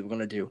I thought they were going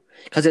to do.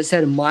 Because it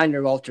said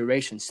minor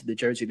alterations to the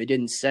jersey. They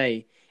didn't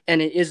say,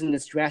 and it isn't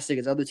as drastic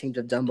as other teams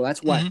have done, but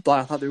that's what I thought.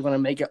 I thought they were going to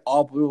make it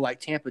all blue like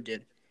Tampa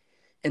did,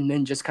 and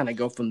then just kind of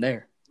go from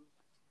there.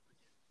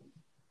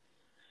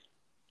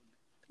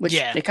 Which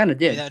they kind of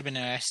did. Yeah, that would have been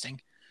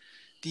interesting.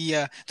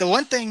 The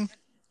one thing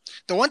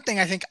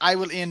I think I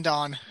will end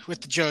on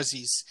with the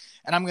jerseys,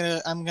 and I'm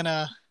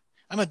gonna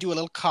do a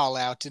little call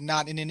out, and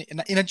not in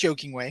a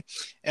joking way,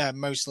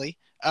 mostly.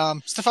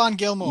 Stephon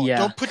Gilmore,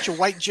 don't put your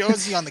white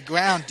jersey on the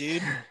ground,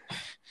 dude.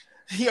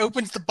 He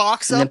opens the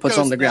box and up, then puts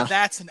on the ground.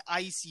 That's an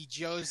icy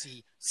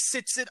jersey.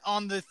 Sits it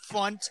on the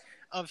front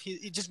of his,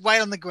 just right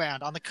on the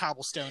ground, on the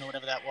cobblestone or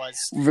whatever that was.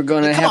 We're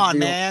gonna come on,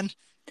 man.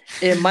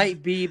 It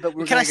might be, but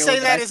we're Can gonna I go say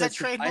with that? Is that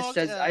trademark?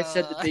 I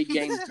said the big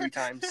game 3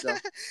 times, so.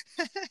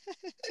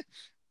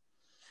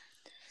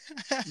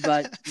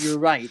 But you're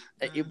right.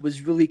 It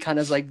was really kind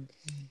of like,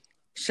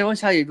 show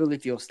us how you really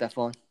feel,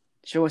 Stephon.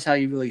 Show us how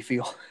you really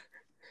feel.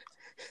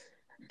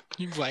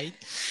 You're right.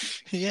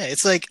 Yeah,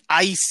 it's like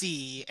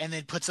icy, and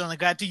then puts it on the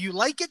ground. Do you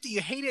like it? Do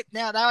you hate it?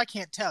 Now I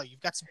can't tell.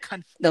 You've got some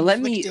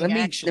conflicting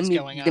actions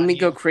going on. Let me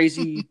go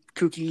crazy,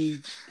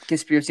 kooky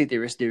conspiracy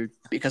theorist, dude,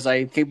 because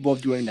I'm capable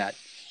of doing that.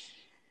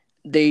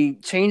 They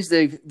changed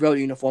the road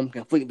uniform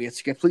completely. It's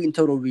a complete and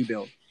total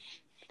rebuild.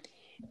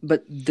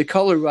 But the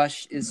color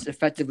rush is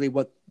effectively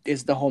what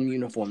is the home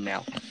uniform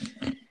now.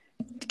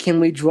 Can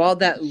we draw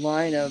that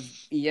line of,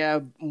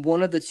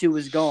 one of the two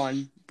is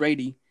gone,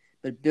 Brady,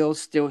 but Bill's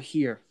still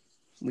here.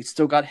 We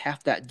still got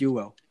half that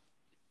duo.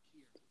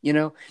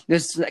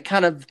 There's that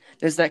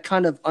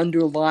kind of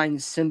underlying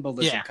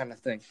symbolism kind of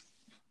thing.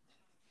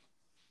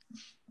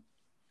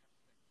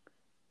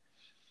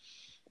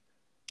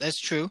 That's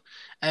true.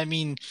 I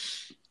mean,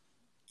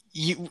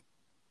 you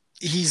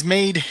he's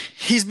made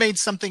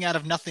something out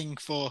of nothing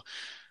for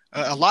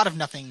a lot of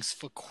nothings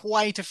for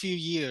quite a few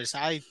years.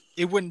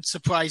 It wouldn't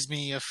surprise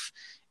me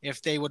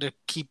if they were to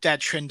keep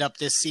that trend up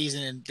this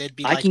season, and they'd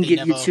be I like can they give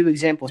you never, two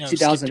examples.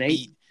 skipped a 2008,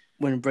 beat.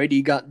 when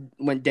Brady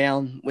went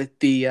down with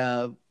the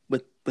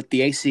with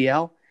the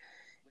ACL,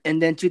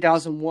 and then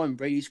 2001,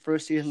 Brady's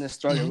first season as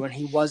starter, Mm-hmm. when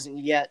he wasn't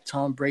yet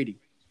Tom Brady.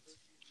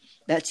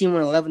 That team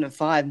went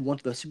 11-5 and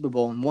went to the Super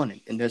Bowl and won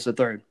it. And there's a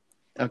third,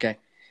 okay,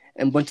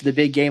 and went to the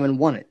big game and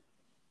won it.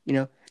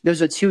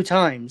 Those are two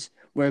times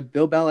where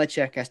Bill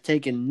Belichick has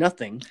taken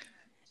nothing,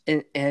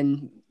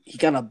 and he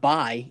got a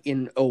bye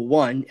in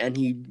 01, and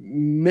he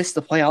missed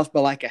the playoffs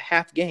by like a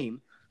half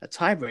game, a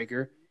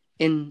tiebreaker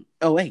in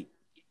 08.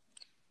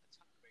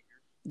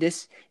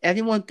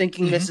 Everyone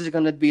thinking Mm-hmm. this is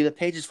going to be the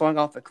Patriots falling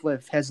off a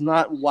cliff has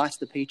not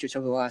watched the Patriots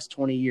over the last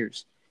 20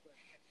 years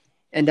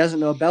and doesn't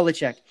know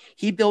Belichick.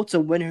 He built a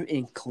winner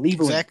in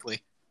Cleveland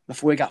Exactly.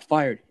 before he got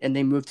fired, and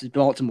they moved to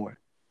Baltimore.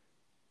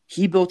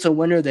 He built a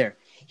winner there.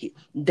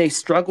 They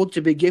struggled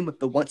to begin with,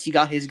 but once he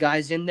got his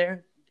guys in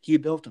there, he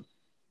built them.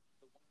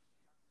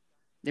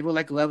 They were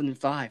like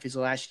 11-5 his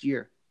last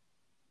year.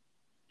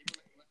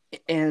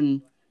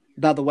 And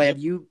by the way,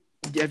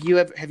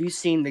 Yep. have you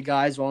seen the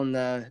guys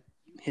on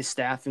his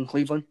staff in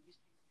Cleveland?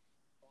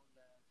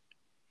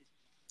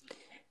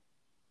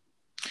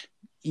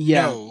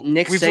 Yeah, No,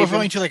 Nick we're Saban.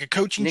 referring to like a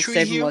coaching Nick tree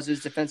Saban here. was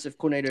his defensive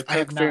coordinator. I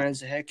have Kirk not.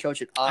 Ferentz, the head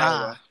coach at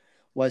Iowa,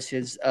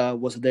 Ah,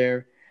 was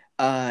there.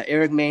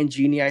 Eric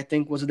Mangini, I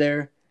think, was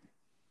there.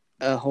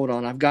 Hold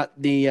on, I've got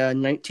the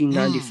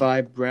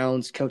 1995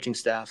 Browns coaching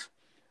staff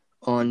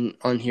on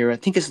here. I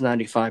think it's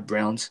 95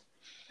 Browns.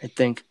 I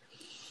think.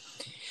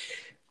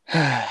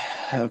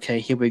 Okay,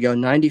 here we go.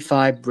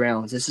 95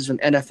 Browns. This is from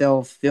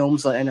NFL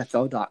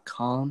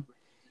Films.NFL.com.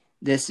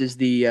 This is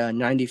the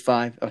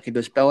 95. Okay,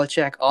 there's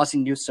Belichick.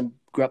 Austin Newsome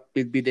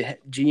would be the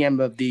GM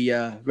of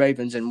the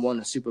Ravens and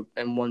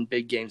won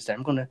big games there.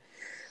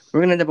 We're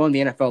gonna end up on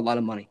the NFL a lot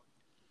of money.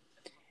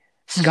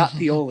 Scott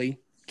Pioli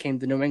came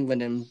to New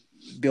England and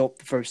built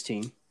the first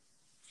team.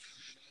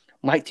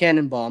 Mike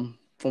Tannenbaum,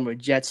 former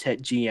Jets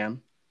head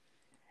GM.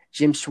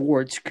 Jim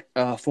Schwartz,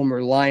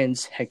 former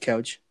Lions head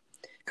coach.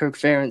 Kirk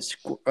Ferentz,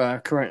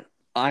 current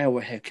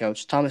Iowa head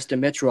coach. Thomas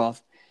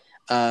Dimitroff,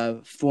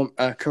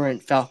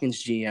 current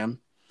Falcons GM.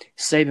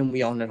 Saban,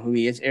 we all know who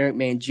he is. Eric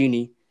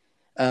Mangini.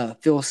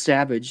 Phil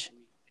Savage.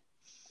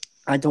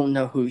 I don't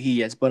know who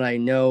he is, but I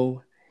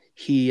know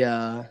he,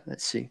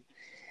 let's see.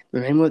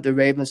 Remember the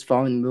Ravens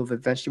following the move,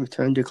 eventually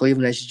returned to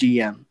Cleveland as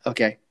GM.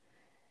 Okay.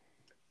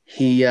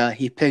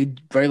 He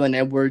picked Braylon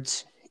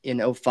Edwards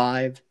in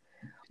 05.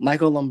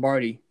 Michael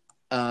Lombardi,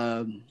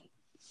 one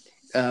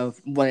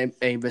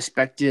a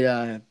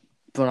respected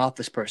front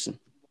office person.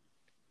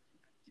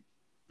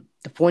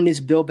 The point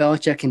is, Bill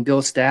Belichick can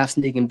build staffs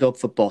and he can build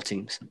football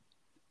teams.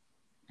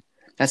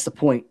 That's the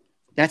point.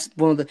 That's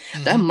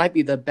that might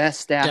be the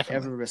best staff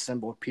ever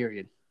assembled,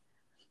 period.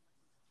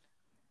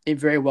 It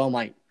very well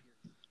might.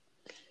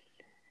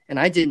 And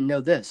I didn't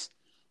know this.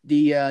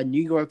 The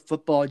New York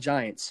Football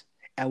Giants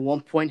at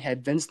one point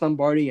had Vince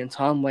Lombardi and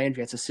Tom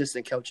Landry as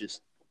assistant coaches.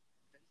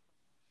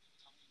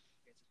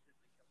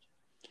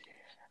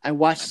 I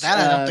watched that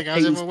I don't think I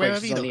was Peyton's ever aware of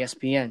Places on either.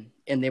 ESPN,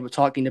 and they were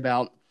talking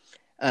about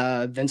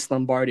Vince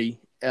Lombardi,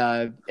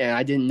 and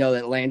I didn't know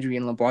that Landry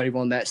and Lombardi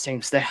were on that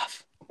same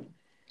staff.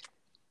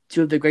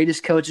 Two of the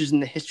greatest coaches in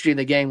the history of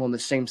the game on the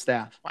same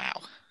staff.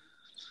 Wow.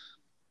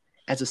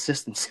 As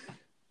assistants.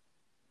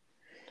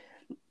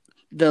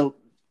 The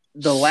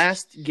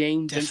last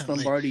game Vince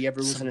Lombardi ever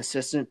was an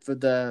assistant for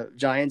the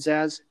Giants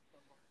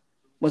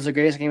was the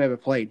greatest game ever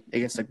played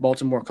against the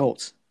Baltimore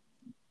Colts.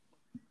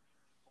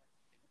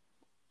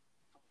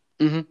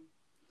 Mm-hmm.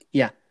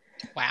 Yeah.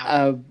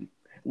 Wow.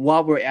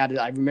 While we're at it,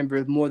 I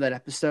remember more of that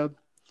episode.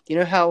 You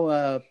know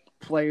how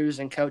players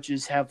and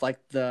coaches have like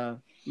the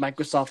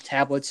Microsoft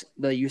tablets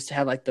that used to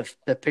have like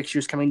the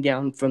pictures coming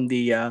down from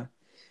the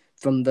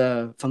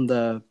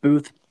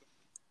booth?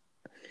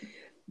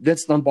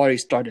 Vince Lombardi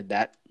started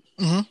that.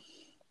 Mm-hmm.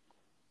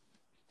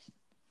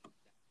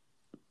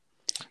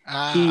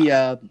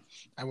 I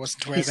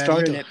wasn't aware of that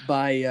started either. it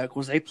by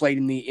because they played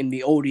in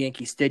the old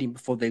Yankee Stadium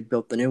before they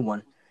built the new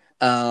one.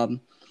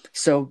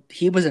 So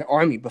he was an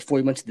Army before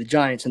he went to the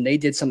Giants, and they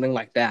did something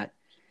like that.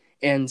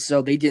 And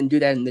so they didn't do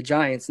that in the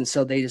Giants, and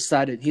so they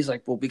decided, he's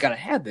like, well, we got to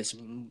have this. I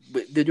mean,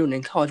 they're doing it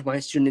in college, why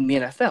aren't you doing it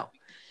in the NFL?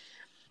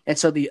 And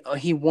so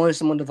he wanted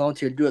someone to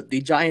volunteer to do it.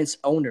 The Giants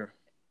owner,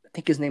 I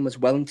think his name was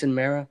Wellington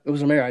Mara. It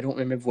was Mara. I don't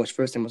remember what his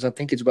first name was. I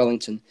think it's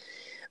Wellington.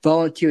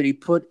 Volunteered. He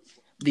put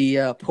the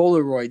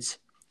Polaroids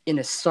in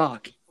a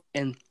sock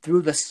and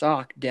threw the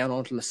sock down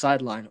onto the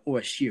sideline or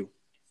a shoe.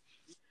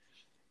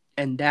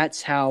 And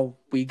that's how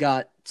we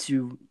got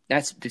to –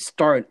 that's the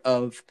start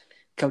of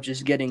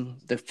coaches getting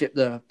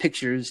the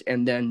pictures,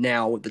 and then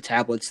now with the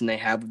tablets, and they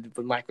have with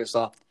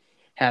Microsoft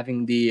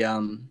having the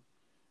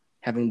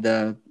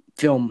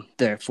film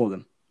there for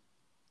them.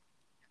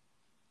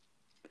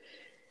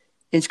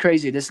 It's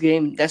crazy. This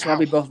game, that's why Wow.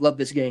 we both love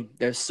this game.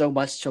 There's so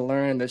much to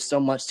learn. There's so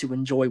much to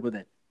enjoy with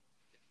it.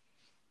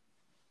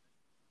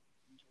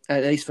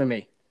 At least for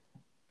me.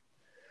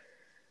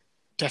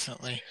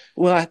 Definitely.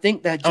 Well, I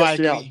think that Oh, I just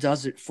about agree.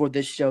 does it for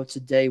this show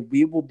today.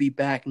 We will be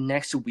back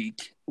next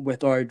week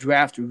with our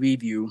draft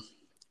review.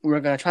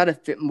 We're going to try to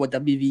fit more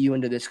WVU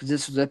into this because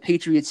this was a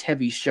Patriots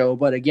heavy show.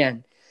 But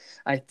again,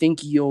 I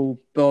think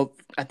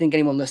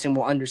anyone listening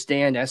will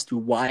understand as to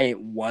why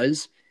it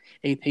was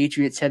a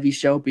Patriots heavy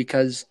show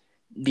because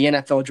the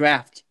NFL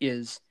draft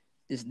is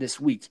this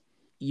week.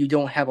 You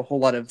don't have a whole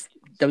lot of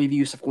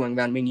WVU stuff going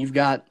around. I mean, you've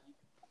got,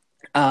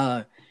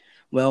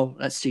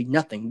 let's see,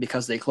 nothing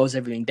because they close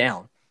everything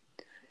down.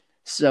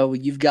 So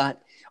you've got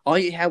all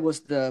you had was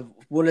the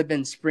would have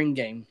been spring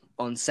game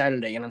on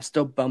Saturday, and I'm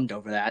still bummed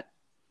over that.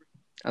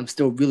 I'm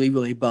still really,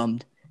 really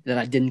bummed that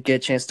I didn't get a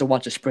chance to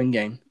watch a spring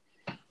game.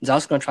 Because I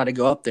was going to try to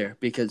go up there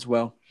because,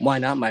 well, why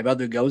not? My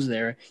brother goes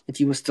there. If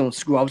he was still in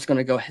school, I was going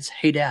to go,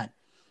 hey, Dad,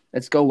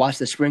 let's go watch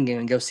the spring game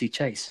and go see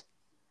Chase.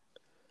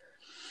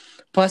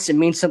 Plus, it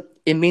means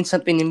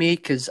something to me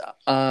because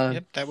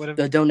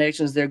the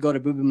donations there go to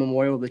Boobie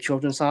Memorial, the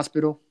Children's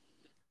Hospital,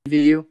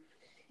 VU.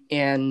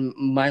 And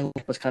my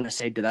life was kind of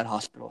saved to that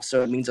hospital.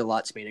 So it means a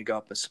lot to me to go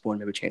up and support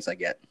him every chance I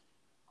get.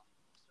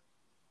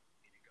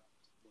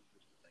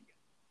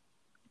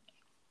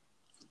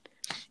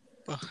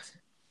 Well,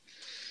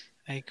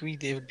 I agree.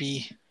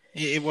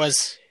 It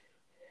was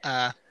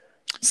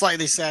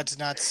slightly sad to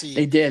not see.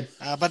 They did.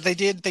 But they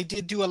did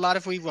do a lot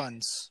of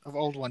reruns of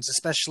old ones,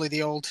 especially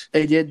the old.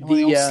 They did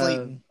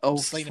the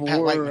old Slayton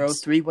 04 or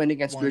 03 win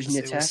against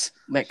Virginia Tech.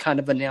 That kind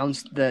of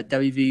announced that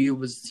WVU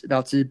was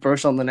about to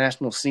burst on the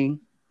national scene.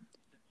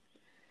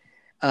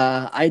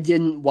 I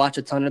didn't watch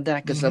a ton of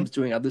that because I was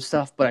doing other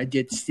stuff, but I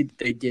did see that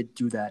they did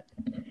do that.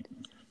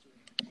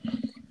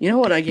 You know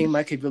what game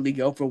I could really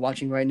go for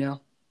watching right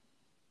now?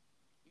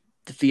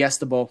 The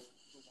Fiesta Bowl.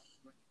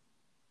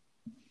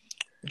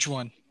 Which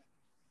one?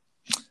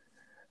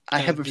 I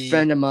have a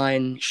friend of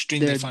mine.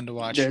 Extremely fun to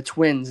watch. They're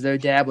twins. Their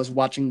dad was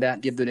watching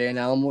that the other day, and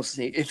I almost,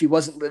 if he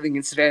wasn't living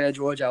in Savannah,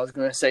 Georgia, I was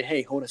going to say,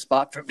 "Hey, hold a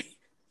spot for me.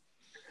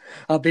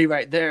 I'll be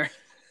right there."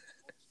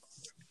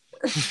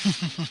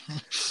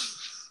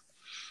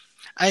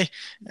 I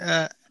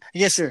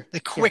guess sure. The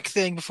quick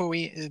thing before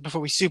we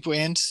super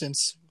end,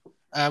 since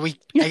I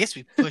guess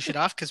we push it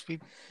off because we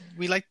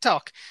like to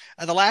talk.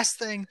 The last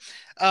thing,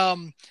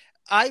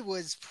 I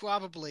was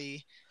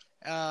probably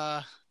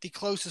the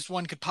closest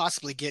one could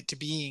possibly get to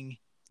being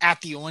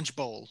at the Orange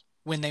Bowl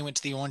when they went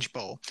to the Orange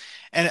Bowl,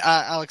 and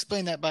I'll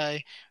explain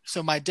that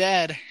so my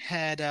dad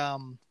had at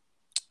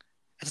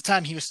the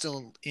time he was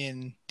still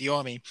in the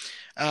Army,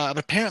 but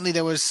apparently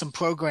there was some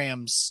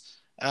programs.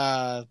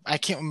 I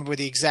can't remember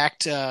the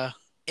exact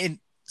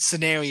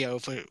scenario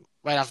for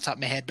right off the top of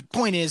my head, but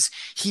point is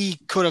he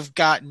could have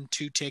gotten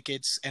 2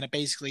 tickets and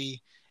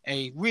basically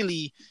a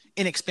really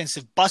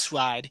inexpensive bus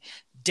ride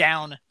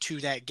down to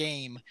that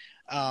game,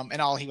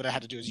 and all he would have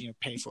had to do is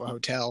pay for a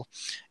hotel.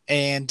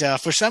 And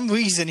for some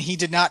reason he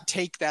did not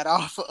take that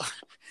offer.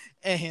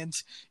 And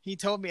I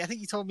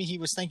think he told me he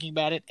was thinking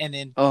about it, and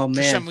then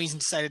for some reason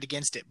decided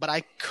against it. But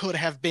I could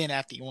have been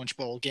at the Orange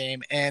Bowl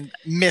game and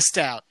missed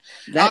out.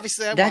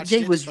 Obviously, that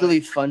day was really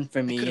fun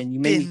for me, and you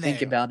made me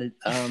think about it.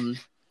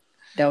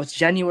 That was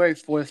January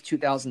 4th,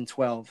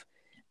 2012.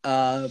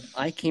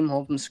 I came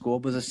home from school.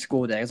 It was a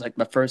school day. It was like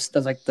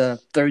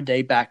the third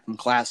day back from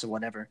class or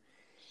whatever.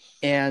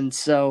 And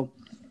so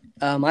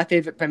my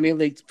favorite Premier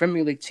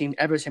League team,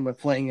 Everton, were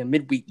playing a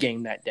midweek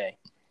game that day.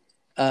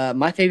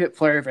 My favorite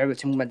player for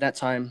Everton at that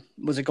time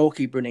was a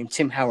goalkeeper named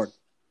Tim Howard.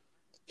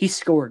 He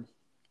scored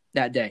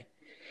that day.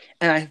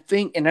 And I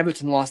think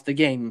Everton lost the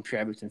game in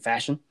pure Everton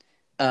fashion.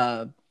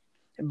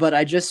 But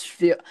I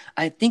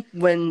think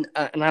when,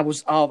 and I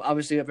was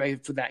obviously ready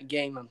for that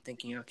game, I'm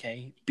thinking,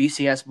 okay,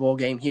 BCS bowl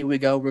game, here we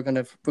go. We're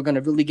gonna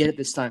really get it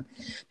this time.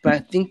 But I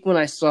think when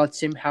I saw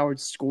Tim Howard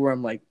score,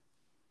 I'm like,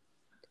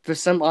 for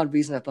some odd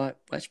reason, I thought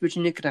West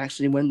Virginia could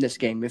actually win this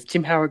game. If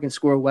Tim Howard can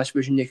score, West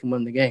Virginia can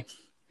win the game.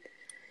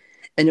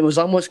 And it was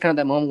almost kind of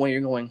that moment where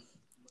you're going,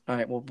 all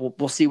right, well,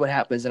 we'll see what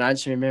happens. And I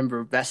just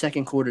remember that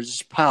second quarter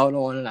just piled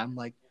on, and I'm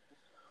like,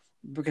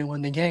 we're going to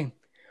win the game.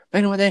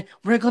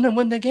 We're going to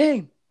win the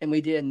game. And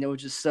we did, and it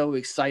was just so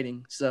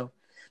exciting. So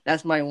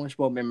that's my Orange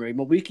Bowl memory.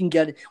 But we can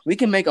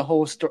make a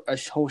whole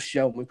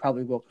show, and we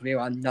probably will clear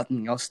on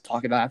nothing else to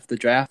talk about after the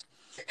draft,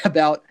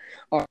 about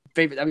our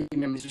favorite WVU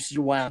memories, which is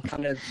why I'm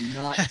kind of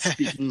not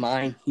speaking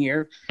mine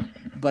here.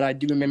 But I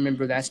do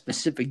remember that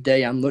specific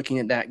day. I'm looking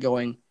at that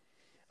going,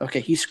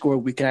 okay, he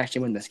scored. We can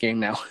actually win this game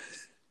now.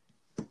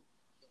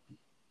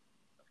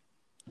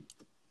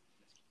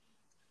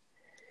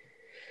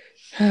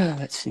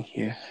 Let's see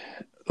here.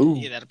 Ooh.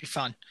 Yeah, that'll be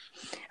fun.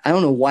 I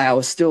don't know why I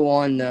was still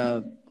on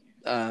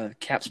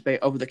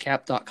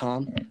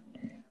overthecap.com.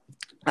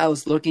 I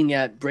was looking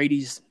at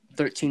Brady's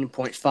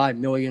 $13.5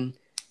 million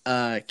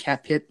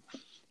cap hit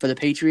for the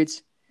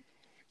Patriots.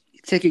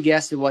 Take a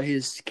guess at what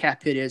his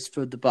cap hit is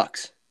for the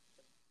Bucs.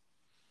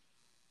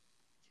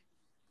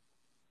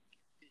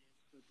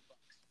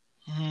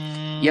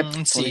 Yep,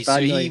 Let's see. 25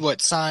 So million. he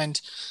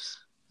signed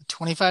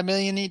 $25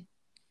 million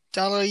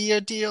a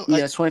year deal?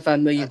 Yeah, it's 25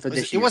 million for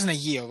this It year. wasn't a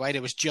year, right?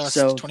 It was just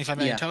So 25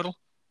 million yeah, total.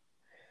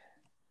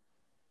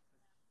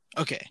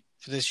 Okay,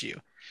 for this year.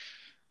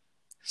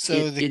 So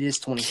it is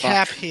 25.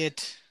 Cap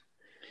hit.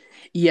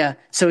 Yeah,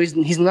 so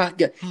he's not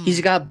good.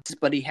 He's got,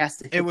 but he has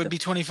to. It would be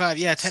 25.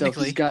 Yeah, technically.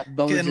 So he's got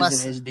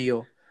bonuses in his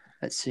deal.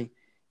 Let's see.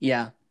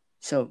 Yeah.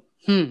 So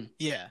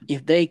yeah,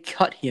 if they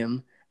cut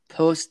him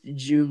post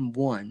June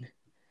 1,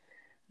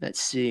 let's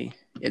see.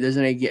 It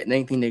doesn't get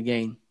anything to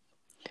gain.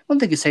 I don't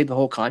think it saved the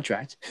whole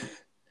contract.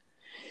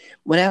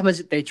 What happens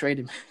if they trade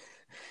him?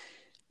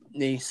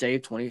 They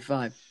save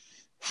 25.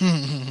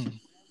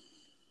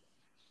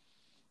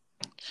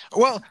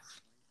 Well,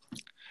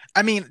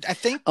 I mean, I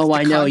think. Oh,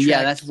 I know.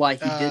 Yeah, that's why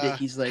he did it.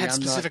 He's like, had I'm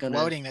specific not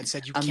gonna. wording that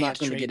said I'm not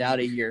going to get out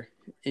of me. here.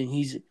 And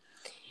he's.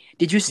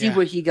 Did you see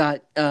where he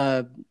got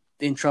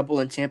in trouble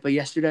in Tampa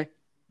yesterday?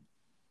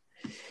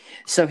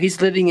 So he's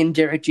living in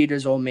Derek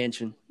Jeter's old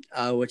mansion,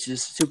 which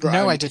is super.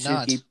 No, I did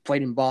not. He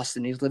played in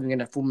Boston. He's living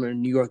in a former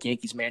New York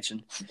Yankees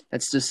mansion.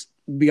 That's just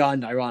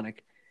beyond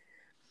ironic.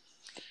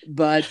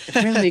 But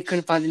apparently he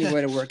couldn't find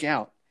anywhere to work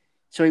out.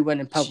 So he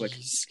went in public,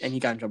 and he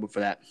got in trouble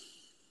for that.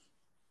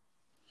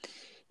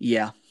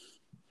 Yeah.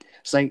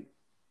 It's like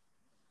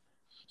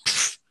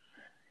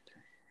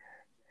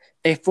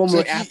a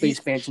former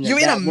athlete's mansion. You're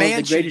in a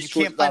mansion. You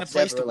can't find a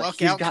place to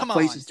work out. Come on.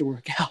 Places to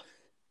work out.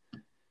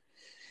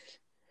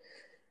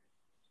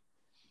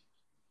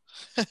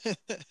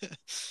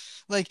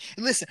 Like,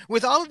 listen,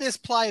 with all of this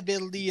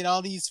pliability and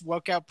all these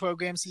workout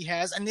programs he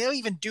has, and they're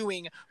even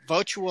doing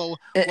virtual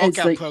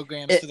workout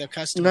programs for their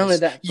customers. None of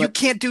that. You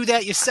can't do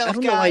that yourself, I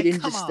don't know why I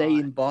didn't just stay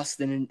in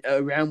Boston and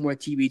around where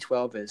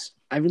TB12 is.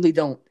 I really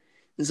don't.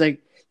 It's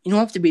like, you don't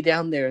have to be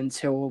down there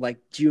until like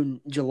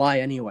July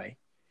anyway.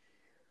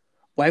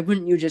 Why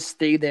wouldn't you just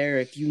stay there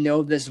if you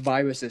know this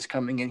virus is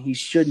coming? And he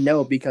should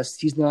know because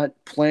he's not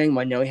playing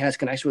right now. He has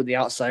connection with the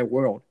outside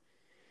world.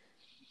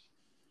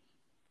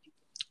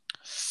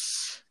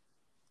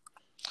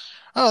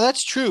 Oh,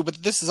 that's true.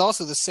 But this is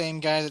also the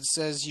same guy that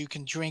says you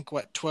can drink,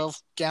 12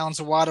 gallons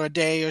of water a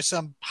day or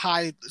some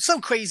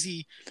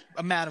crazy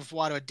amount of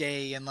water a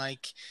day. And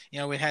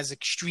it has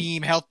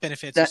extreme health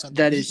benefits or something.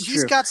 That is true.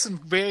 He's got some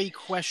very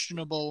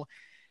questionable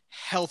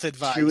health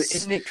advice. True.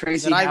 Isn't it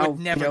crazy that I would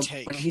never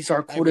take? When he's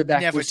our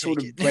quarterback, we're sort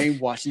of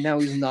brainwashed. And now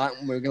he's not.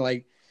 And we're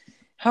like,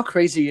 how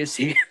crazy is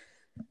he?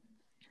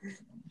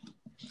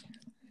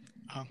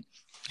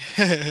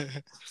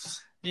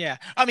 Yeah,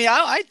 I mean,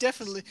 I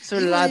definitely. So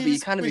did I, but you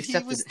kind of accepted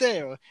it. He was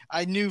there.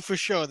 I knew for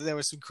sure that there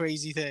were some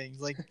crazy things.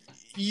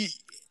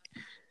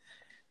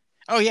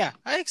 Oh yeah,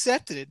 I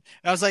accepted it.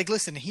 I was like,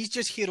 listen, he's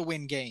just here to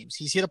win games.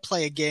 He's here to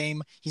play a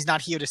game. He's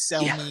not here to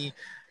sell me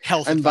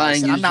health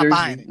advice. I'm not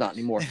buying it. Not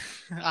anymore.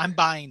 I'm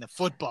buying the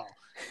football.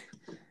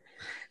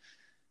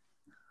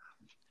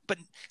 But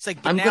it's like,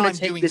 I'm going to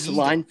take this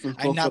line from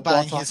Pro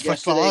Football Talk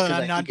yesterday and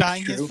I'm not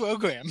buying his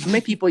program. How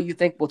many people you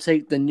think will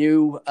take the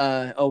new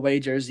away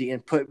jersey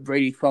and put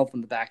Brady 12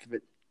 on the back of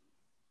it?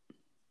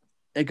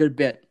 A good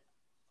bit.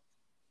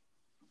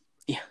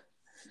 Yeah.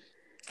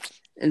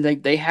 And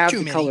they have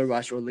the color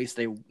rush, or at least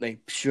they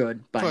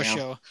should by now.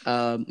 Sure.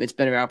 It's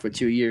been around for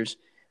 2 years.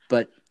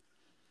 But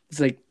it's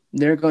like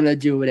they're going to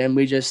do it, and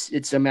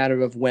it's a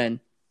matter of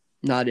when,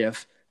 not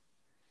if.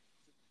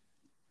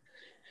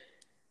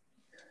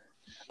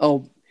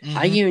 Oh,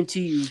 I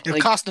guarantee you. It'll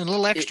cost them a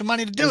little extra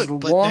money to do it,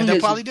 but they'll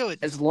probably do it.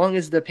 As long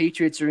as the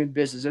Patriots are in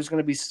business, there's going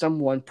to be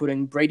someone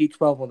putting Brady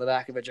 12 on the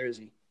back of a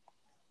jersey.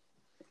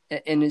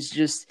 And it's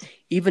just,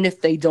 even if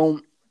they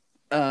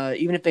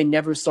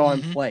never saw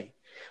him play,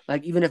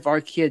 like even if our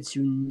kids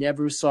who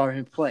never saw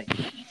him play,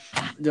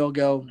 they'll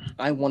go,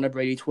 I want a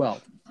Brady 12,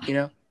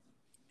 And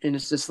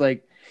it's just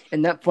like,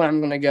 at that point, I'm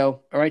going to go,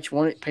 all right, you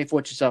want it? Pay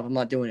for it yourself. I'm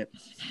not doing it.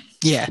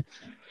 Yeah.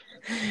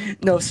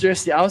 No,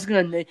 seriously, I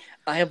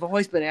have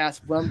always been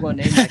asked what I'm going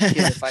to name my kid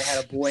if I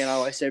had a boy, and I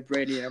always said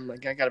Brady, and I'm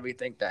like, I got to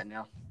rethink that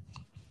now.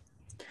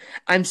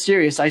 I'm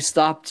serious. I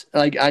stopped.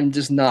 I'm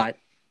just not.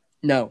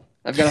 No,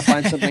 I've got to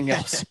find something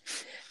else.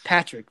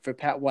 Patrick for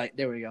Pat White.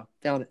 There we go.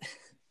 Down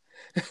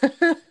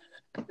it.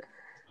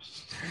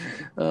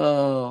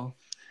 Oh.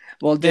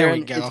 Well,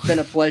 Darren, it's been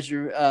a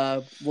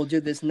pleasure. We'll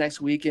do this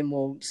next week, and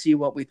we'll see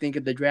what we think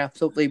of the draft.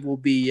 Hopefully,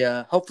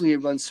 hopefully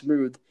it runs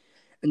smooth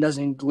and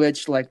doesn't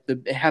glitch like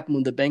it happened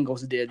when the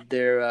Bengals did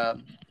their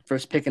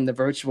first pick in the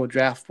virtual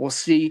draft. We'll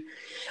see.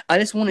 I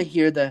just want to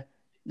hear the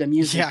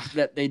music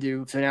that they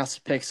do to announce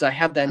the picks. I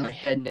have that in my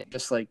head, and it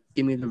just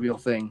give me the real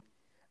thing.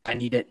 I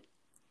need it.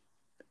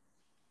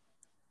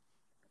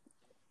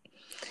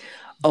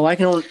 Oh,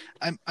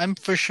 I'm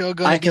for sure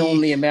going to be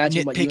only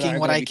imagine nitpicking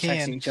what I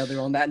can. Texting each other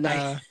on that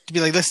night to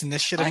be like, listen,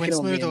 this should have went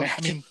smooth.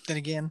 Then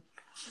again,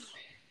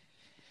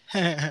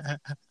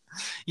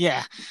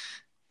 yeah.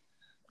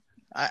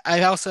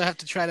 I also have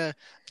to try to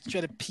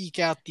peek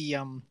out the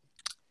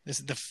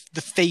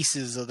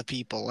faces of the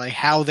people, like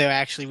how they're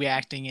actually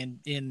reacting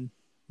in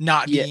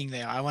not being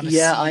there. I want to see.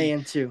 Yeah, I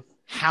am too.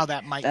 how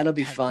that might That'll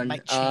be fun.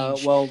 might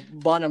change. Well,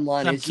 bottom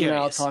line I'm is you and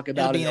I will curious. talk It'll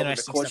about be it over the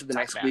interesting course stuff of to the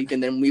talk next about. week,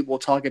 and then we will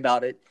talk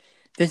about it,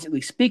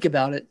 physically speak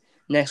about it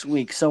next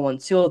week. So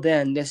until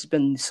then, this has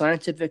been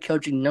Scientific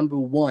Coaching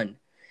 #1.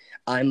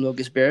 I'm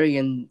Lucas Berry,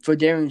 and for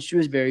Darren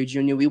Shrewsbury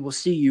Jr., we will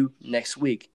see you next week.